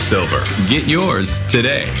Echo Silver. Get yours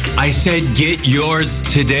today. I said get yours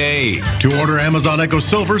today. To order Amazon Echo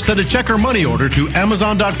Silver, send a check or money order to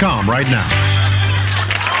Amazon.com right now.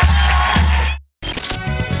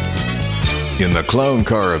 In the clown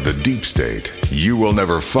car of the deep state, you will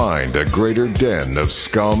never find a greater den of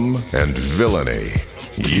scum and villainy.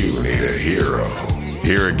 You need a hero.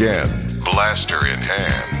 Here again, blaster in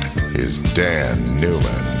hand, is Dan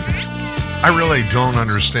Newman. I really don't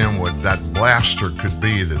understand what that blaster could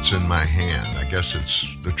be that's in my hand. I guess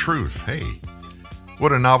it's the truth. Hey,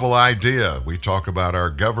 what a novel idea. We talk about our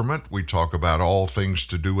government. We talk about all things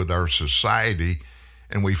to do with our society,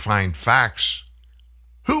 and we find facts.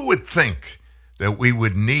 Who would think that we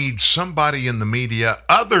would need somebody in the media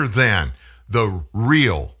other than the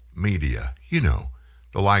real media? You know,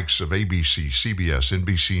 the likes of ABC, CBS,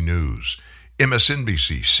 NBC News,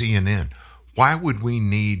 MSNBC, CNN. Why would we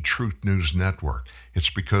need Truth News Network? It's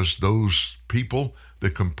because those people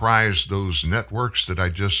that comprise those networks that I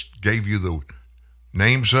just gave you the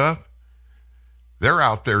names of, they're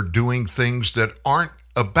out there doing things that aren't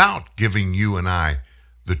about giving you and I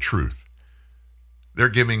the truth. They're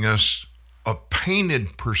giving us a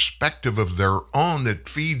painted perspective of their own that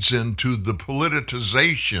feeds into the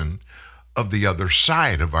politicization of the other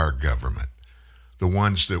side of our government. The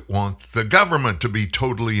ones that want the government to be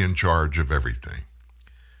totally in charge of everything.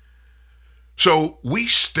 So we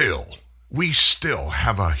still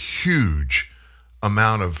have a huge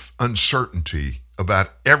amount of uncertainty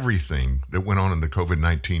about everything that went on in the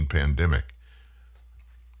COVID-19 pandemic.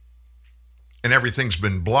 And everything's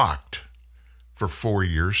been blocked for 4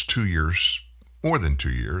 years, 2 years, more than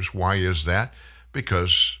 2 years. Why is that?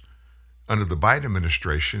 Because under the Biden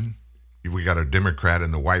administration, we got a Democrat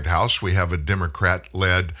in the White House. We have a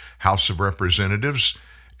Democrat-led House of Representatives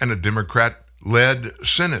and a Democrat-led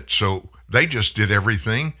Senate. So they just did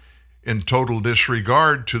everything in total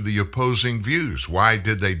disregard to the opposing views. Why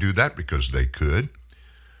did they do that? Because they could.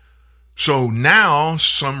 So now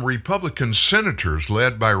some Republican senators,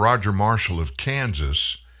 led by Roger Marshall of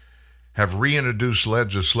Kansas, have reintroduced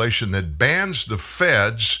legislation that bans the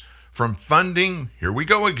feds from funding, here we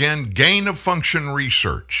go again, gain-of-function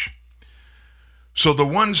research. So the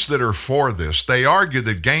ones that are for this, they argue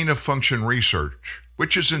that gain-of-function research,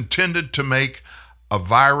 which is intended to make a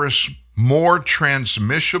virus more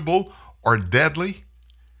transmissible or deadly,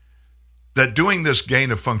 that doing this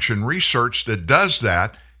gain-of-function research that does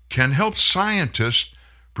that can help scientists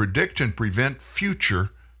predict and prevent future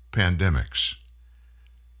pandemics.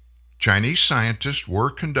 Chinese scientists were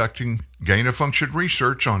conducting gain-of-function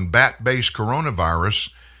research on bat-based coronavirus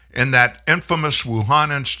in that infamous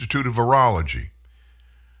Wuhan Institute of Virology,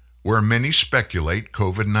 where many speculate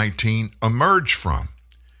COVID-19 emerged from.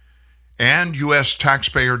 And U.S.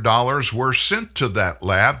 taxpayer dollars were sent to that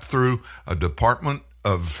lab through a Department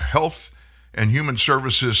of Health and Human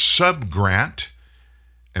Services subgrant.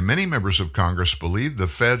 And many members of Congress believe the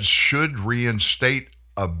feds should reinstate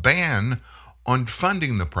a ban on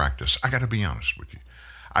funding the practice. I got to be honest with you.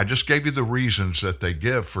 I just gave you the reasons that they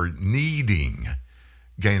give for needing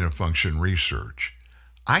gain-of-function research.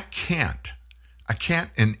 I can't I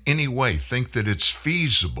can't in any way think that it's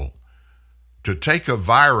feasible to take a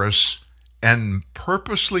virus and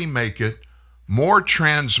purposely make it more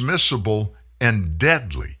transmissible and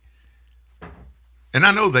deadly. And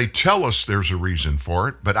I know they tell us there's a reason for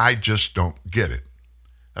it, but I just don't get it.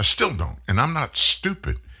 I still don't, and I'm not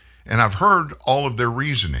stupid. And I've heard all of their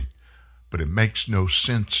reasoning, but it makes no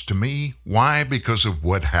sense to me. Why? Because of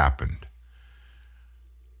what happened.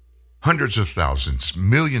 Hundreds of thousands,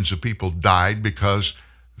 millions of people died because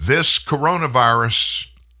this coronavirus,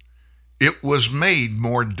 it was made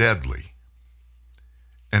more deadly,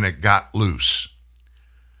 and it got loose.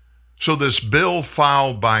 So this bill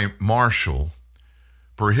filed by Marshall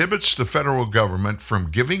prohibits the federal government from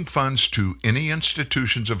giving funds to any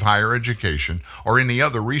institutions of higher education or any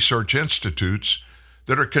other research institutes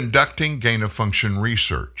that are conducting gain-of-function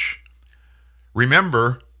research.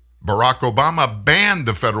 Remember, Barack Obama banned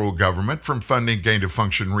the federal government from funding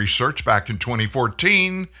gain-of-function research back in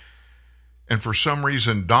 2014, and for some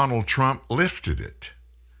reason Donald Trump lifted it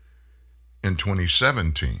in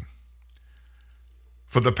 2017.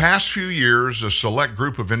 For the past few years, a select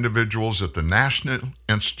group of individuals at the National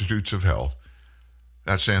Institutes of Health,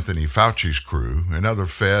 that's Anthony Fauci's crew, and other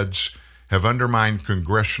feds have undermined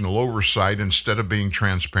congressional oversight instead of being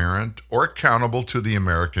transparent or accountable to the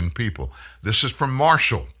American people. This is from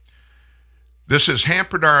Marshall. This has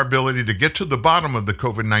hampered our ability to get to the bottom of the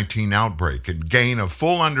COVID-19 outbreak and gain a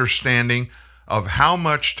full understanding of how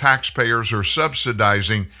much taxpayers are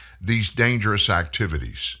subsidizing these dangerous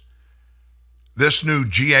activities. This new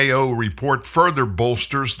GAO report further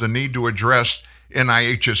bolsters the need to address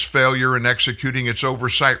NIH's failure in executing its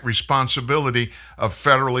oversight responsibility of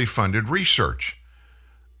federally funded research.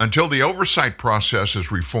 Until the oversight process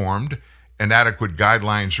is reformed and adequate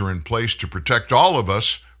guidelines are in place to protect all of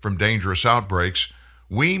us from dangerous outbreaks,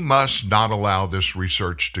 we must not allow this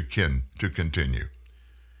research to continue.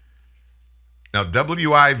 Now,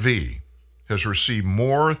 WIV has received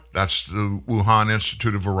more, that's the Wuhan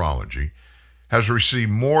Institute of Virology, has received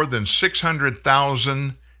more than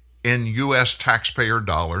 $600,000 in U.S. taxpayer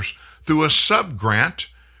dollars through a sub-grant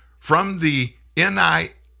from the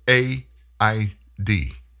NIAID.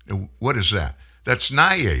 What is that? That's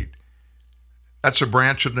NIAID. That's a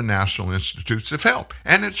branch of the National Institutes of Health,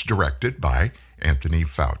 and it's directed by Anthony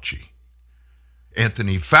Fauci.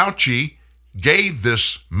 Anthony Fauci gave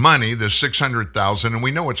this money, this $600,000, and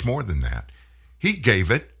we know it's more than that. He gave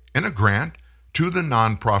it in a grant to the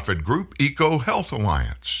nonprofit group EcoHealth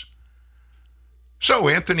Alliance. So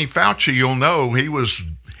Anthony Fauci, you'll know, he was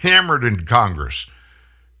hammered in Congress.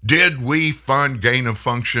 Did we fund gain of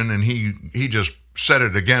function? And he just said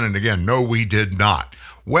it again and again. No, we did not.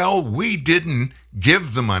 Well, we didn't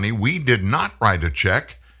give the money. We did not write a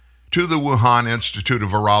check to the Wuhan Institute of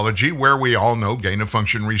Virology, where we all know gain of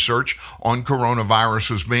function research on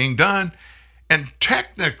coronavirus was being done. And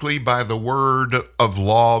technically, by the word of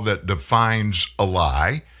law that defines a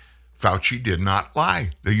lie, Fauci did not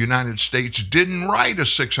lie. The United States didn't write a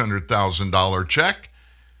 $600,000 check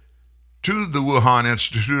to the Wuhan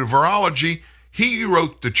Institute of Virology. He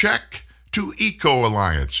wrote the check to Eco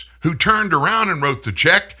Alliance, who turned around and wrote the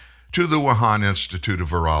check to the Wuhan Institute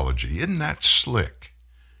of Virology. Isn't that slick?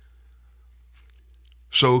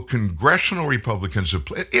 So congressional Republicans have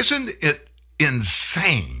played. Isn't it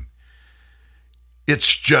insane?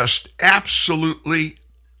 It's just absolutely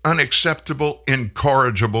unacceptable,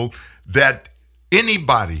 incorrigible that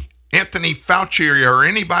anybody, Anthony Fauci or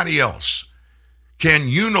anybody else, can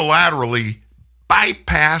unilaterally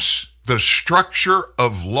bypass the structure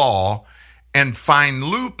of law and find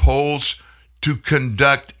loopholes to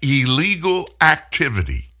conduct illegal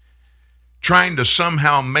activity, trying to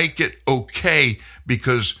somehow make it okay,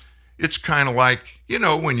 because it's kind of like, you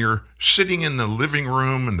know, when you're sitting in the living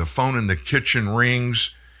room and the phone in the kitchen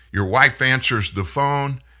rings, your wife answers the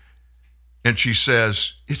phone and she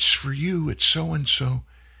says, "It's for you, it's so-and-so."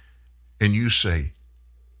 And you say,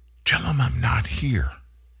 "Tell him I'm not here."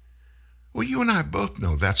 Well, you and I both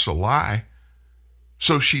know that's a lie.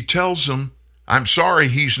 So she tells him, "I'm sorry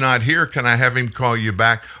he's not here. Can I have him call you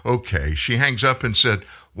back?" Okay. She hangs up and said,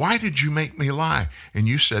 "Why did you make me lie?" And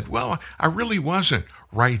you said, "Well, I really wasn't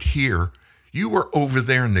right here. You were over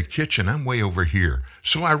there in the kitchen. I'm way over here.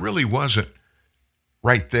 So I really wasn't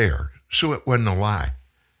right there. So it wasn't a lie."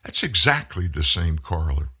 That's exactly the same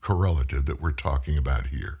correlative that we're talking about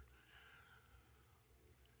here.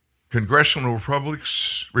 Congressional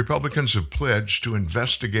Republicans have pledged to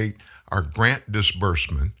investigate our grant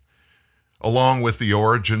disbursement, along with the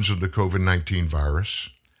origins of the COVID-19 virus.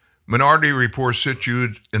 Minority reports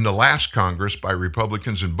issued in the last Congress by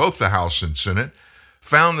Republicans in both the House and Senate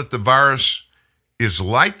found that the virus is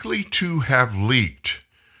likely to have leaked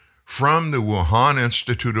from the Wuhan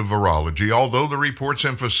Institute of Virology, although the reports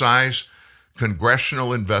emphasize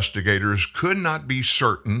congressional investigators could not be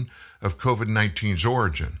certain of COVID-19's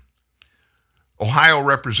origin. Ohio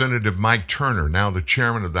Representative Mike Turner, now the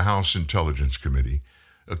chairman of the House Intelligence Committee,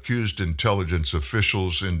 accused intelligence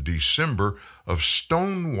officials in December of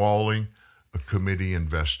stonewalling a committee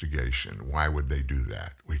investigation. Why would they do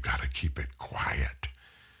that? We've got to keep it quiet.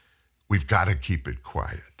 We've got to keep it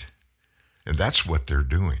quiet. And that's what they're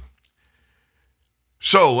doing.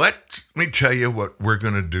 So let me tell you what we're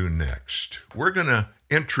going to do next. We're going to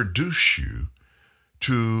introduce you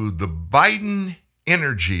to the Biden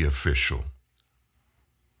energy official,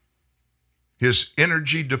 his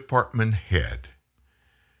energy department head.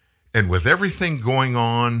 And with everything going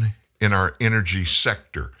on in our energy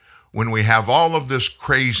sector, when we have all of this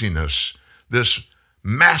craziness, this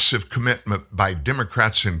massive commitment by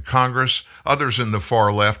Democrats in Congress, others in the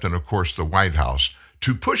far left, and of course the White House,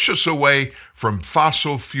 to push us away from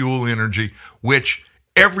fossil fuel energy, which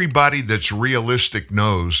everybody that's realistic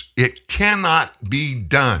knows it cannot be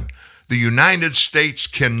done. The United States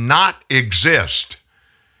cannot exist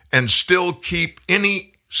and still keep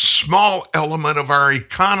any small element of our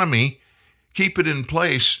economy, keep it in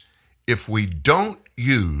place if we don't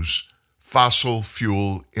use fossil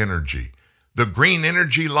fuel energy. The green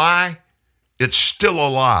energy lie, it's still a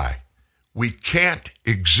lie. We can't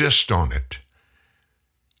exist on it.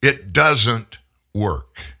 It doesn't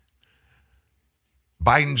work.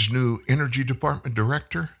 Biden's new Energy Department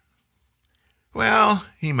director? Well,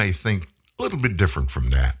 he may think a little bit different from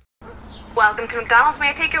that. Welcome to McDonald's. May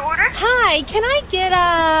I take your order? Hi, can I get a...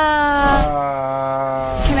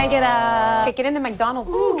 Get in the McDonald's.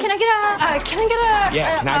 Ooh, can I get a...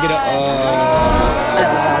 Yeah, can I get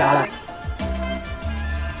a...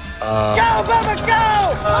 Go, Bubba, go!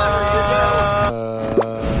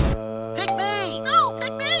 Pick me! No,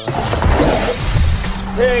 pick me!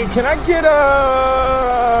 Hey, can I get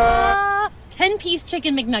a... 10-piece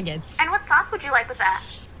chicken McNuggets. And what sauce would you like with that?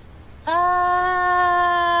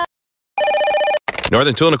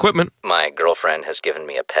 Northern Tool and Equipment. My girlfriend has given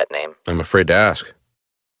me a pet name. I'm afraid to ask.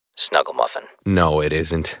 Snuggle Muffin. No, it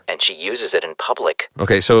isn't. And she uses it in public.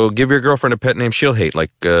 Okay, so give your girlfriend a pet name she'll hate,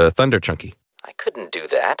 like Thunder Chunky. I couldn't do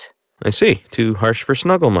that. I see. Too harsh for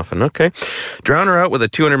Snuggle Muffin. Okay. Drown her out with a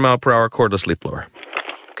 200-mile-per-hour cordless leaf blower.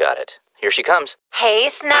 Got it. Here she comes.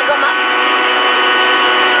 Hey, Snuggle Muffin.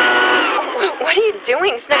 What are you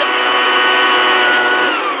doing, Snuggle?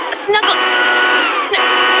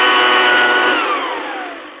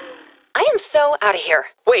 I am so out of here.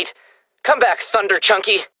 Wait. Come back, Thunder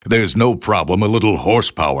Chunky. There's no problem a little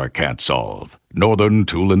horsepower can't solve. Northern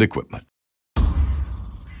Tool and Equipment.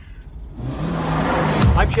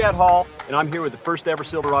 I'm Chad Hall, and I'm here with the first ever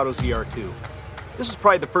Silverado ZR2. This is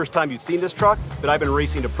probably the first time you've seen this truck, but I've been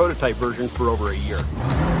racing a prototype version for over a year.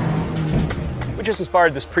 We just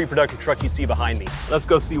inspired this pre-production truck you see behind me. Let's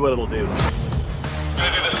go see what it'll do.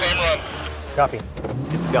 Gonna do the same run. Copy.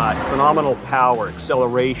 It's got phenomenal power,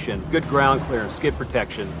 acceleration, good ground clearance, skid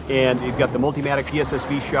protection, and you've got the Multimatic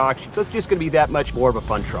PSSV shocks, so it's just going to be that much more of a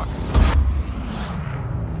fun truck.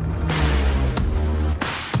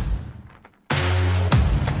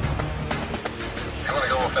 You want to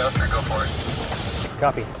go a little faster? Go for it.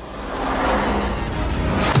 Copy.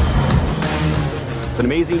 It's an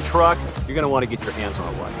amazing truck. You're going to want to get your hands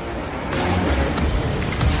on one.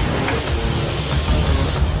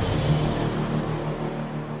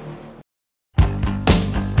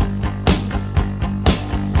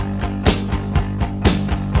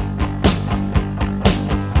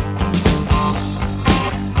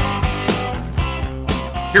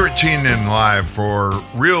 Here at TNN Live, for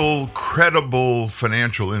real credible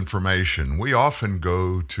financial information, we often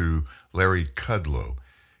go to Larry Kudlow.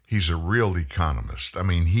 He's a real economist. I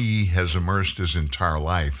mean, he has immersed his entire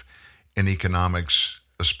life in economics,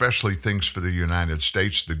 especially things for the United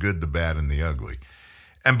States, the good, the bad, and the ugly.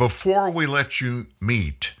 And before we let you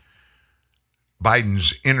meet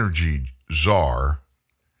Biden's energy czar,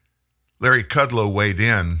 Larry Kudlow weighed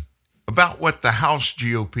in about what the House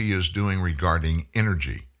GOP is doing regarding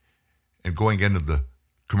energy. And going into the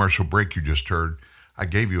commercial break you just heard, I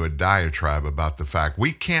gave you a diatribe about the fact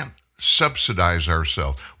we can't subsidize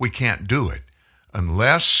ourselves. We can't do it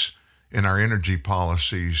unless in our energy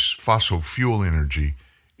policies, fossil fuel energy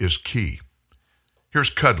is key.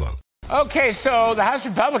 Here's Kudlow. Okay, so the House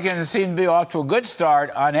Republicans seem to be off to a good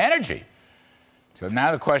start on energy. So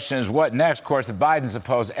now the question is, what next? Of course, the Bidens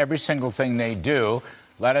oppose every single thing they do.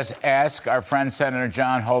 Let us ask our friend Senator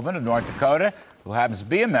John Hoeven of North Dakota who happens to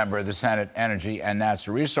be a member of the Senate Energy and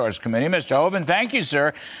Natural Resource Committee. Mr. Hoeven, thank you,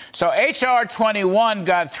 sir. So H.R. 21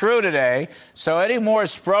 got through today. So any more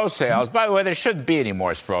SPRO sales, by the way, there shouldn't be any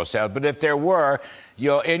more SPRO sales, but if there were,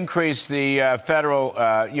 you'll increase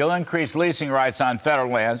the you'll increase leasing rights on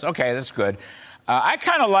federal lands. Okay, that's good. I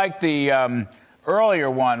kind of like the earlier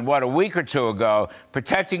one, a week or two ago,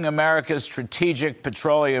 protecting America's strategic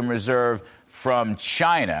petroleum reserve from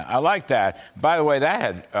China. I like that. By the way, that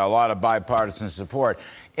had a lot of bipartisan support.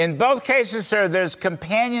 In both cases, sir, there's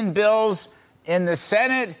companion bills in the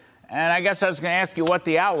Senate, and I guess I was going to ask you what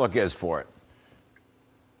the outlook is for it.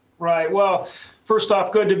 Right. Well, first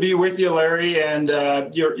off, good to be with you, Larry, and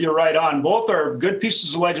you're right on. Both are good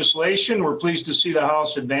pieces of legislation. We're pleased to see the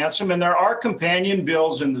House advance them, and there are companion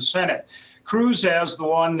bills in the Senate. Cruz has the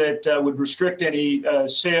one that would restrict any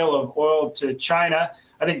sale of oil to China.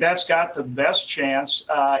 I think that's got the best chance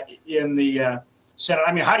in the Senate.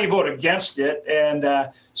 I mean, how do you vote against it?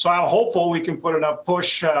 And so I'm hopeful we can put enough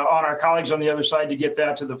push on our colleagues on the other side to get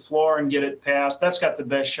that to the floor and get it passed. That's got the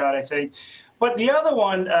best shot, I think. But the other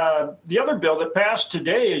one, the other bill that passed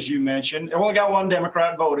today, as you mentioned, it only got one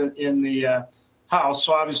Democrat vote in the House,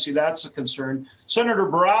 so obviously that's a concern. Senator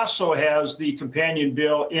Barrasso has the companion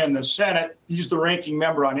bill in the Senate. He's the ranking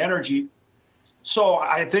member on energy. So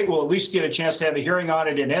I think we'll at least get a chance to have a hearing on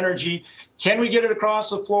it in energy. Can we get it across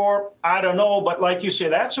the floor? I don't know. But like you say,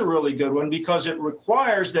 that's a really good one because it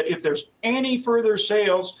requires that if there's any further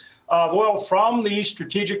sales of oil from the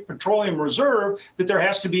Strategic Petroleum Reserve, that there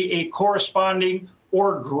has to be a corresponding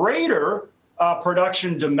or greater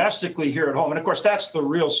production domestically here at home. And of course, that's the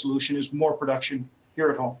real solution, is more production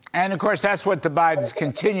here at home. And of course, that's what the Bidens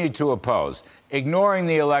continue to oppose, ignoring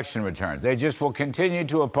the election returns. They just will continue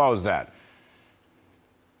to oppose that.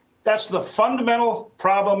 That's the fundamental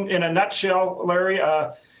problem in a nutshell, Larry.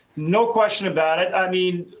 No question about it. I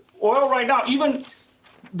mean, oil right now, even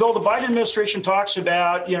though the Biden administration talks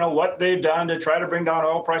about, what they've done to try to bring down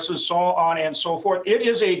oil prices, so on and so forth, it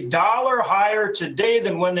is $1 higher today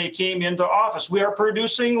than when they came into office. We are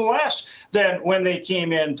producing less than when they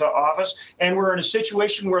came into office. And we're in a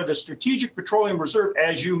situation where the Strategic Petroleum Reserve,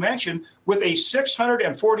 as you mentioned, with a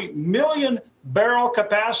 640 million barrel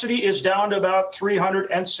capacity is down to about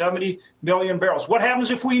 370 million barrels. What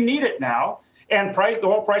happens if we need it now? And the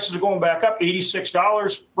oil prices are going back up,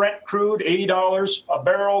 $86 Brent crude, $80 a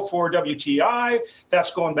barrel for WTI.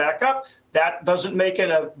 That's going back up. That doesn't make it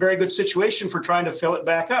a very good situation for trying to fill it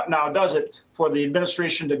back up. Now, does it for the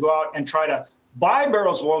administration to go out and try to buy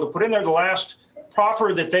barrels of oil to put in there? The last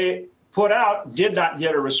proffer that they put out did not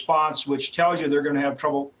get a response, which tells you they're going to have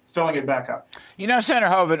trouble filling it back up. Senator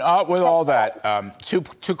Hoeven, with all that, two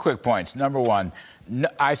quick points. Number one,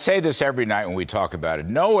 I say this every night when we talk about it.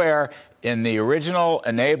 Nowhere in the original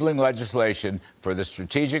enabling legislation for the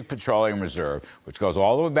Strategic Petroleum Reserve, which goes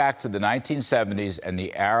all the way back to the 1970s and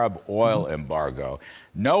the Arab oil embargo,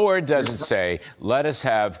 nowhere does it say, let us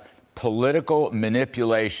have political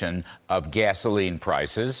manipulation of gasoline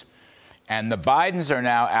prices. And the Bidens are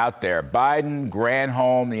now out there, Biden,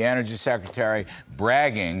 Granholm, the energy secretary,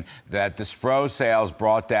 bragging that the SPRO sales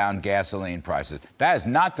brought down gasoline prices. That is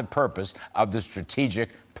not the purpose of the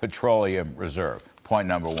Strategic Petroleum Reserve. Point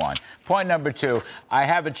number one. Point number two, I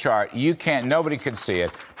have a chart. Nobody can see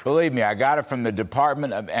it. Believe me, I got it from the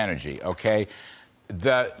Department of Energy, okay?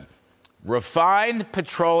 The refined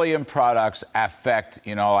petroleum products affect,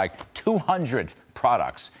 like 200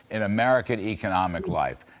 products in American economic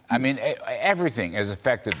life. I mean, everything is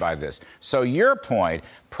affected by this. So your point,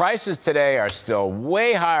 prices today are still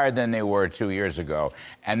way higher than they were 2 years ago.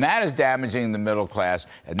 And that is damaging the middle class.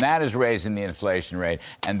 And that is raising the inflation rate.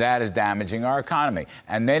 And that is damaging our economy.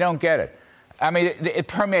 And they don't get it. I mean, it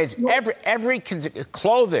permeates every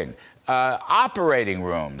clothing, operating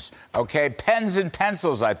rooms, okay, pens and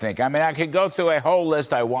pencils, I think. I mean, I could go through a whole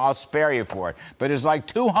list. I'll spare you for it. But there's like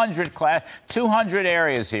 200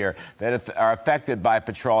 areas here that are affected by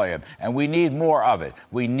petroleum. And we need more of it.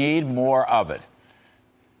 We need more of it.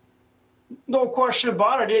 No question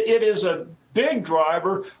about it. It is a big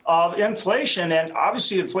driver of inflation. And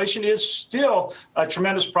obviously, inflation is still a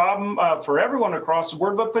tremendous problem for everyone across the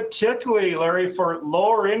board, but particularly, Larry, for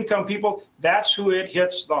lower income people, that's who it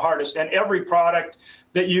hits the hardest. And every product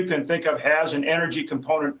that you can think of has an energy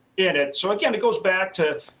component in it. So again, it goes back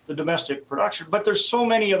to the domestic production, but there's so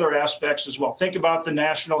many other aspects as well. Think about the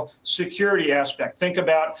national security aspect. Think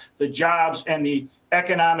about the jobs and the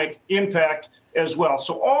economic impact as well.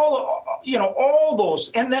 So all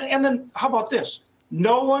those, and then how about this?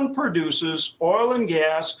 No one produces oil and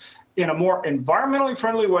gas in a more environmentally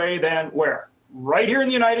friendly way than where? right here in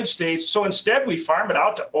the United States. So instead, we farm it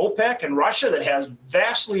out to OPEC and Russia that has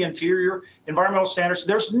vastly inferior environmental standards.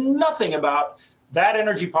 There's nothing about that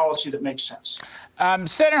energy policy that makes sense.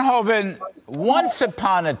 Senator Hoeven, once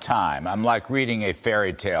upon a time, I'm like reading a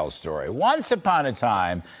fairy tale story. Once upon a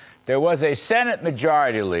time, there was a Senate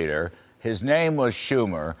Majority Leader, his name was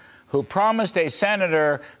Schumer, who promised a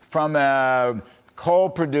senator from a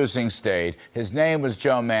coal-producing state, his name was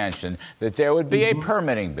Joe Manchin, that there would be a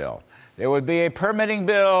permitting bill. There would be a permitting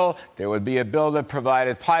bill. There would be a bill that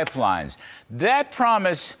provided pipelines. That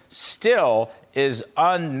promise still is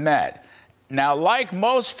unmet. Now, like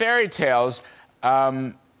most fairy tales,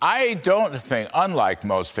 I don't think, unlike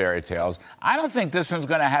most fairy tales, I don't think this one's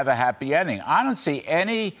going to have a happy ending. I don't see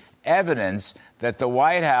any evidence that the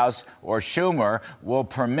White House or Schumer will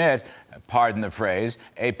permit, pardon the phrase,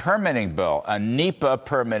 a permitting bill, a NEPA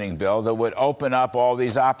permitting bill that would open up all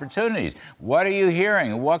these opportunities. What are you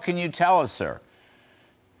hearing? What can you tell us, sir?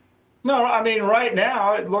 No, I mean, right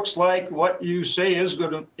now, it looks like what you say is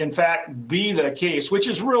going to, in fact, be the case, which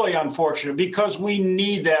is really unfortunate because we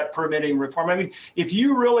need that permitting reform. I mean, if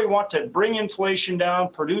you really want to bring inflation down,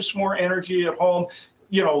 produce more energy at home,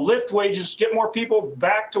 lift wages, get more people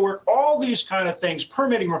back to work, all these kind of things,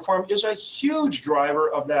 permitting reform is a huge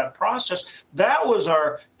driver of that process. That was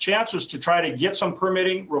our chances to try to get some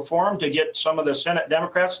permitting reform, to get some of the Senate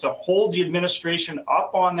Democrats to hold the administration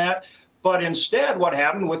up on that. But instead, what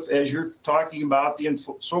happened with, as you're talking about, the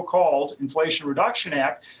so-called Inflation Reduction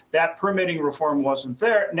Act, that permitting reform wasn't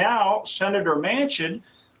there. Now, Senator Manchin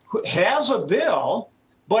has a bill,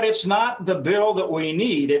 but it's not the bill that we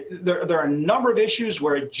need. There are a number of issues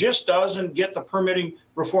where it just doesn't get the permitting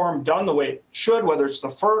reform done the way it should, whether it's the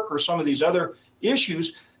FERC or some of these other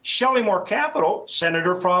issues. Shelley Moore Capito,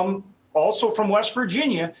 senator also from West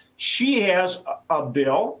Virginia, she has a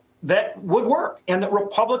bill that would work and that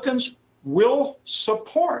Republicans will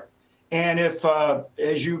support. And if,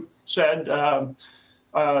 as you said,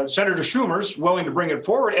 Senator Schumer's willing to bring it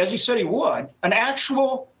forward, as he said he would, an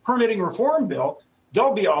actual permitting reform bill,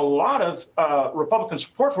 there'll be a lot of Republican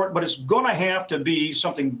support for it, but it's going to have to be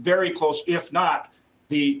something very close, if not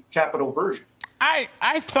the Capitol version.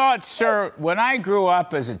 I thought, sir, when I grew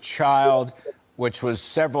up as a child, which was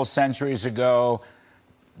several centuries ago,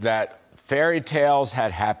 that fairy tales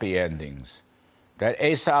had happy endings, that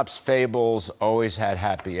Aesop's fables always had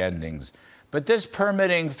happy endings. But this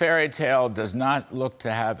permitting fairy tale does not look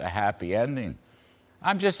to have a happy ending.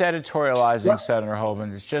 I'm just editorializing, Senator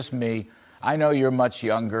Hoeven. It's just me. I know you're much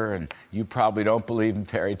younger, and you probably don't believe in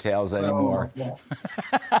fairy tales anymore.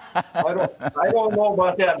 I don't know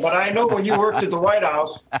about that, but I know when you worked at the White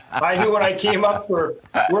House, I knew when I came up for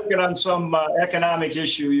working on some economic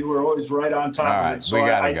issue, you were always right on top of it. So we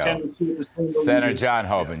gotta I go. tend to see the same Senator John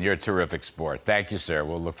Hoeven, you're a terrific sport. Thank you, sir.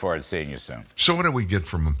 We'll look forward to seeing you soon. So what did we get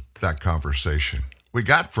from that conversation? We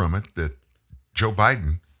got from it that Joe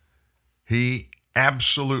Biden, he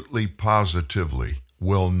absolutely positively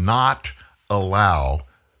will not allow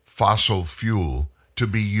fossil fuel to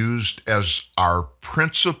be used as our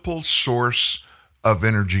principal source of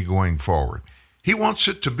energy going forward. He wants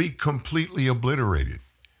it to be completely obliterated.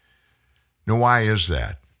 Now, why is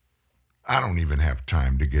that? I don't even have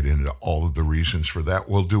time to get into all of the reasons for that.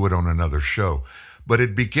 We'll do it on another show. But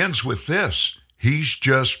it begins with this. He's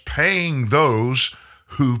just paying those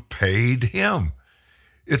who paid him.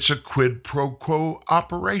 It's a quid pro quo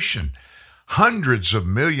operation. Hundreds of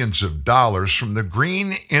millions of dollars from the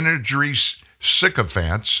green energy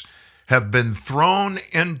sycophants have been thrown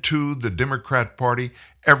into the Democrat Party,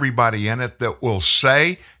 everybody in it that will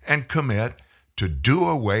say and commit to do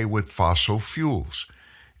away with fossil fuels.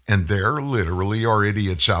 And there literally are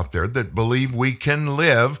idiots out there that believe we can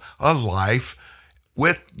live a life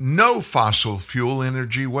with no fossil fuel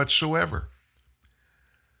energy whatsoever.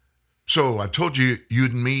 So I told you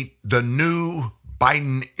you'd meet the new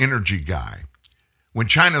Biden energy guy. When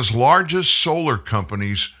China's largest solar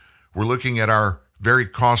companies were looking at our very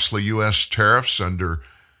costly U.S. tariffs under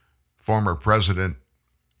former President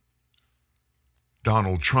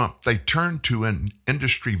Donald Trump, they turned to an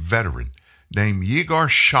industry veteran named Yigar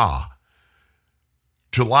Shah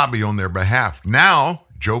to lobby on their behalf. Now,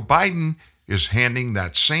 Joe Biden is handing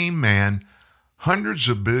that same man hundreds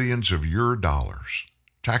of billions of your dollars,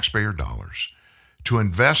 taxpayer dollars, to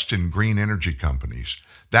invest in green energy companies.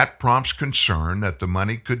 That prompts concern that the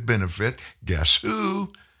money could benefit, guess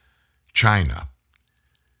who? China.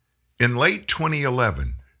 In late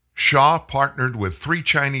 2011, Shah partnered with 3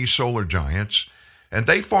 Chinese solar giants, and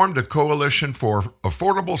they formed a coalition for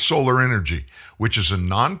affordable solar energy, which is a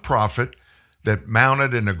nonprofit that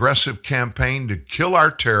mounted an aggressive campaign to kill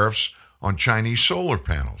our tariffs on Chinese solar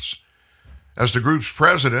panels. As the group's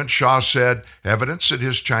president, Shaw said evidence that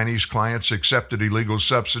his Chinese clients accepted illegal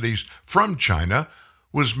subsidies from China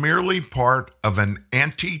was merely part of an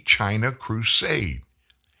anti-China crusade.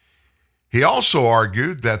 He also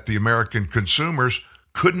argued that the American consumers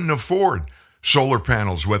couldn't afford solar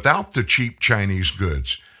panels without the cheap Chinese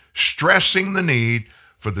goods, stressing the need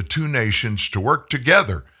for the two nations to work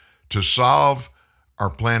together to solve our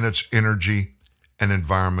planet's energy and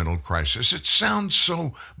environmental crisis. It sounds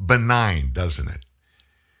so benign, doesn't it?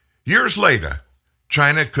 Years later,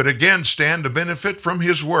 China could again stand to benefit from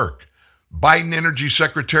his work. Biden Energy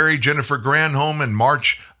Secretary Jennifer Granholm in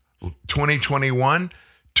March 2021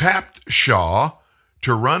 tapped Shaw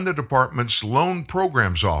to run the department's loan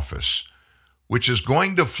programs office, which is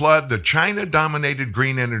going to flood the China-dominated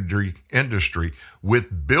green energy industry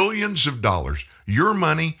with billions of dollars, your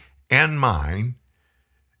money and mine.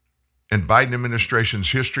 And Biden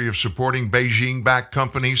administration's history of supporting Beijing-backed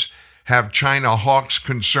companies have China hawks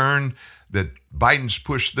concerned that Biden's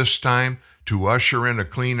push this time to usher in a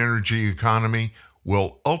clean energy economy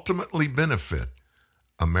will ultimately benefit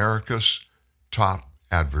America's top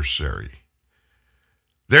adversary.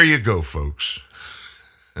 There you go, folks.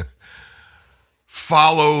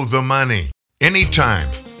 Follow the money. Anytime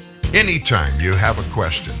you have a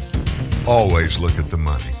question, always look at the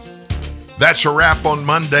money. That's a wrap on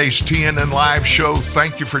Monday's TNN Live show.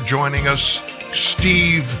 Thank you for joining us.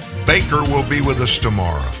 Steve Baker will be with us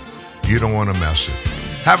tomorrow. You don't want to miss it.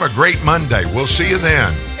 Have a great Monday. We'll see you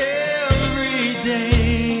then. Every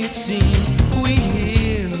day it seems we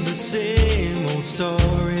hear the same old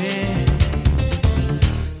story.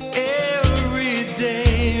 Every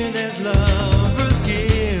day there's lovers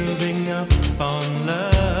giving up on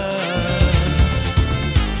love.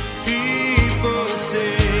 People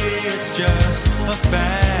say it's just a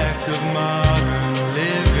fact of modern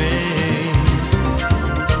living.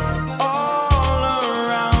 All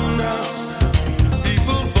around us,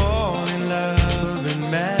 people fall in love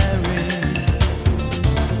and marry.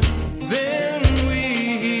 Then we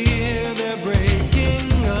hear they're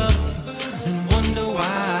breaking up and wonder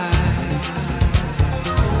why.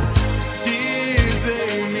 Did they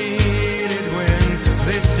mean it when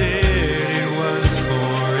they said it was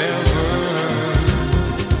forever?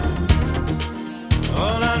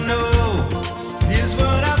 All I know is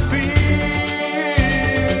what I feel.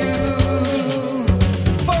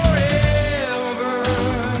 Forever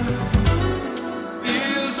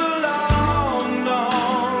is a long,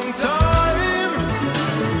 long time.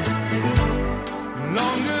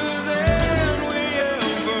 Longer than we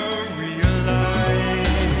ever realized.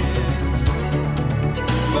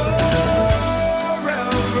 Forever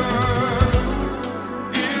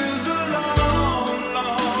is a long,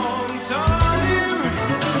 long time.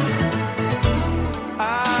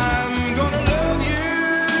 I'm gonna love you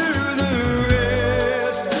the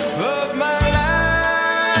rest of my life.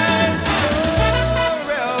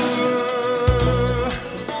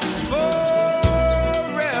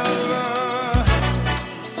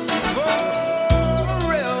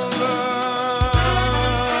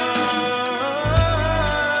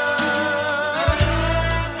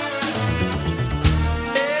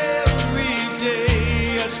 Every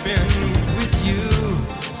day I spend with you,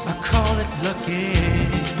 I call it lucky.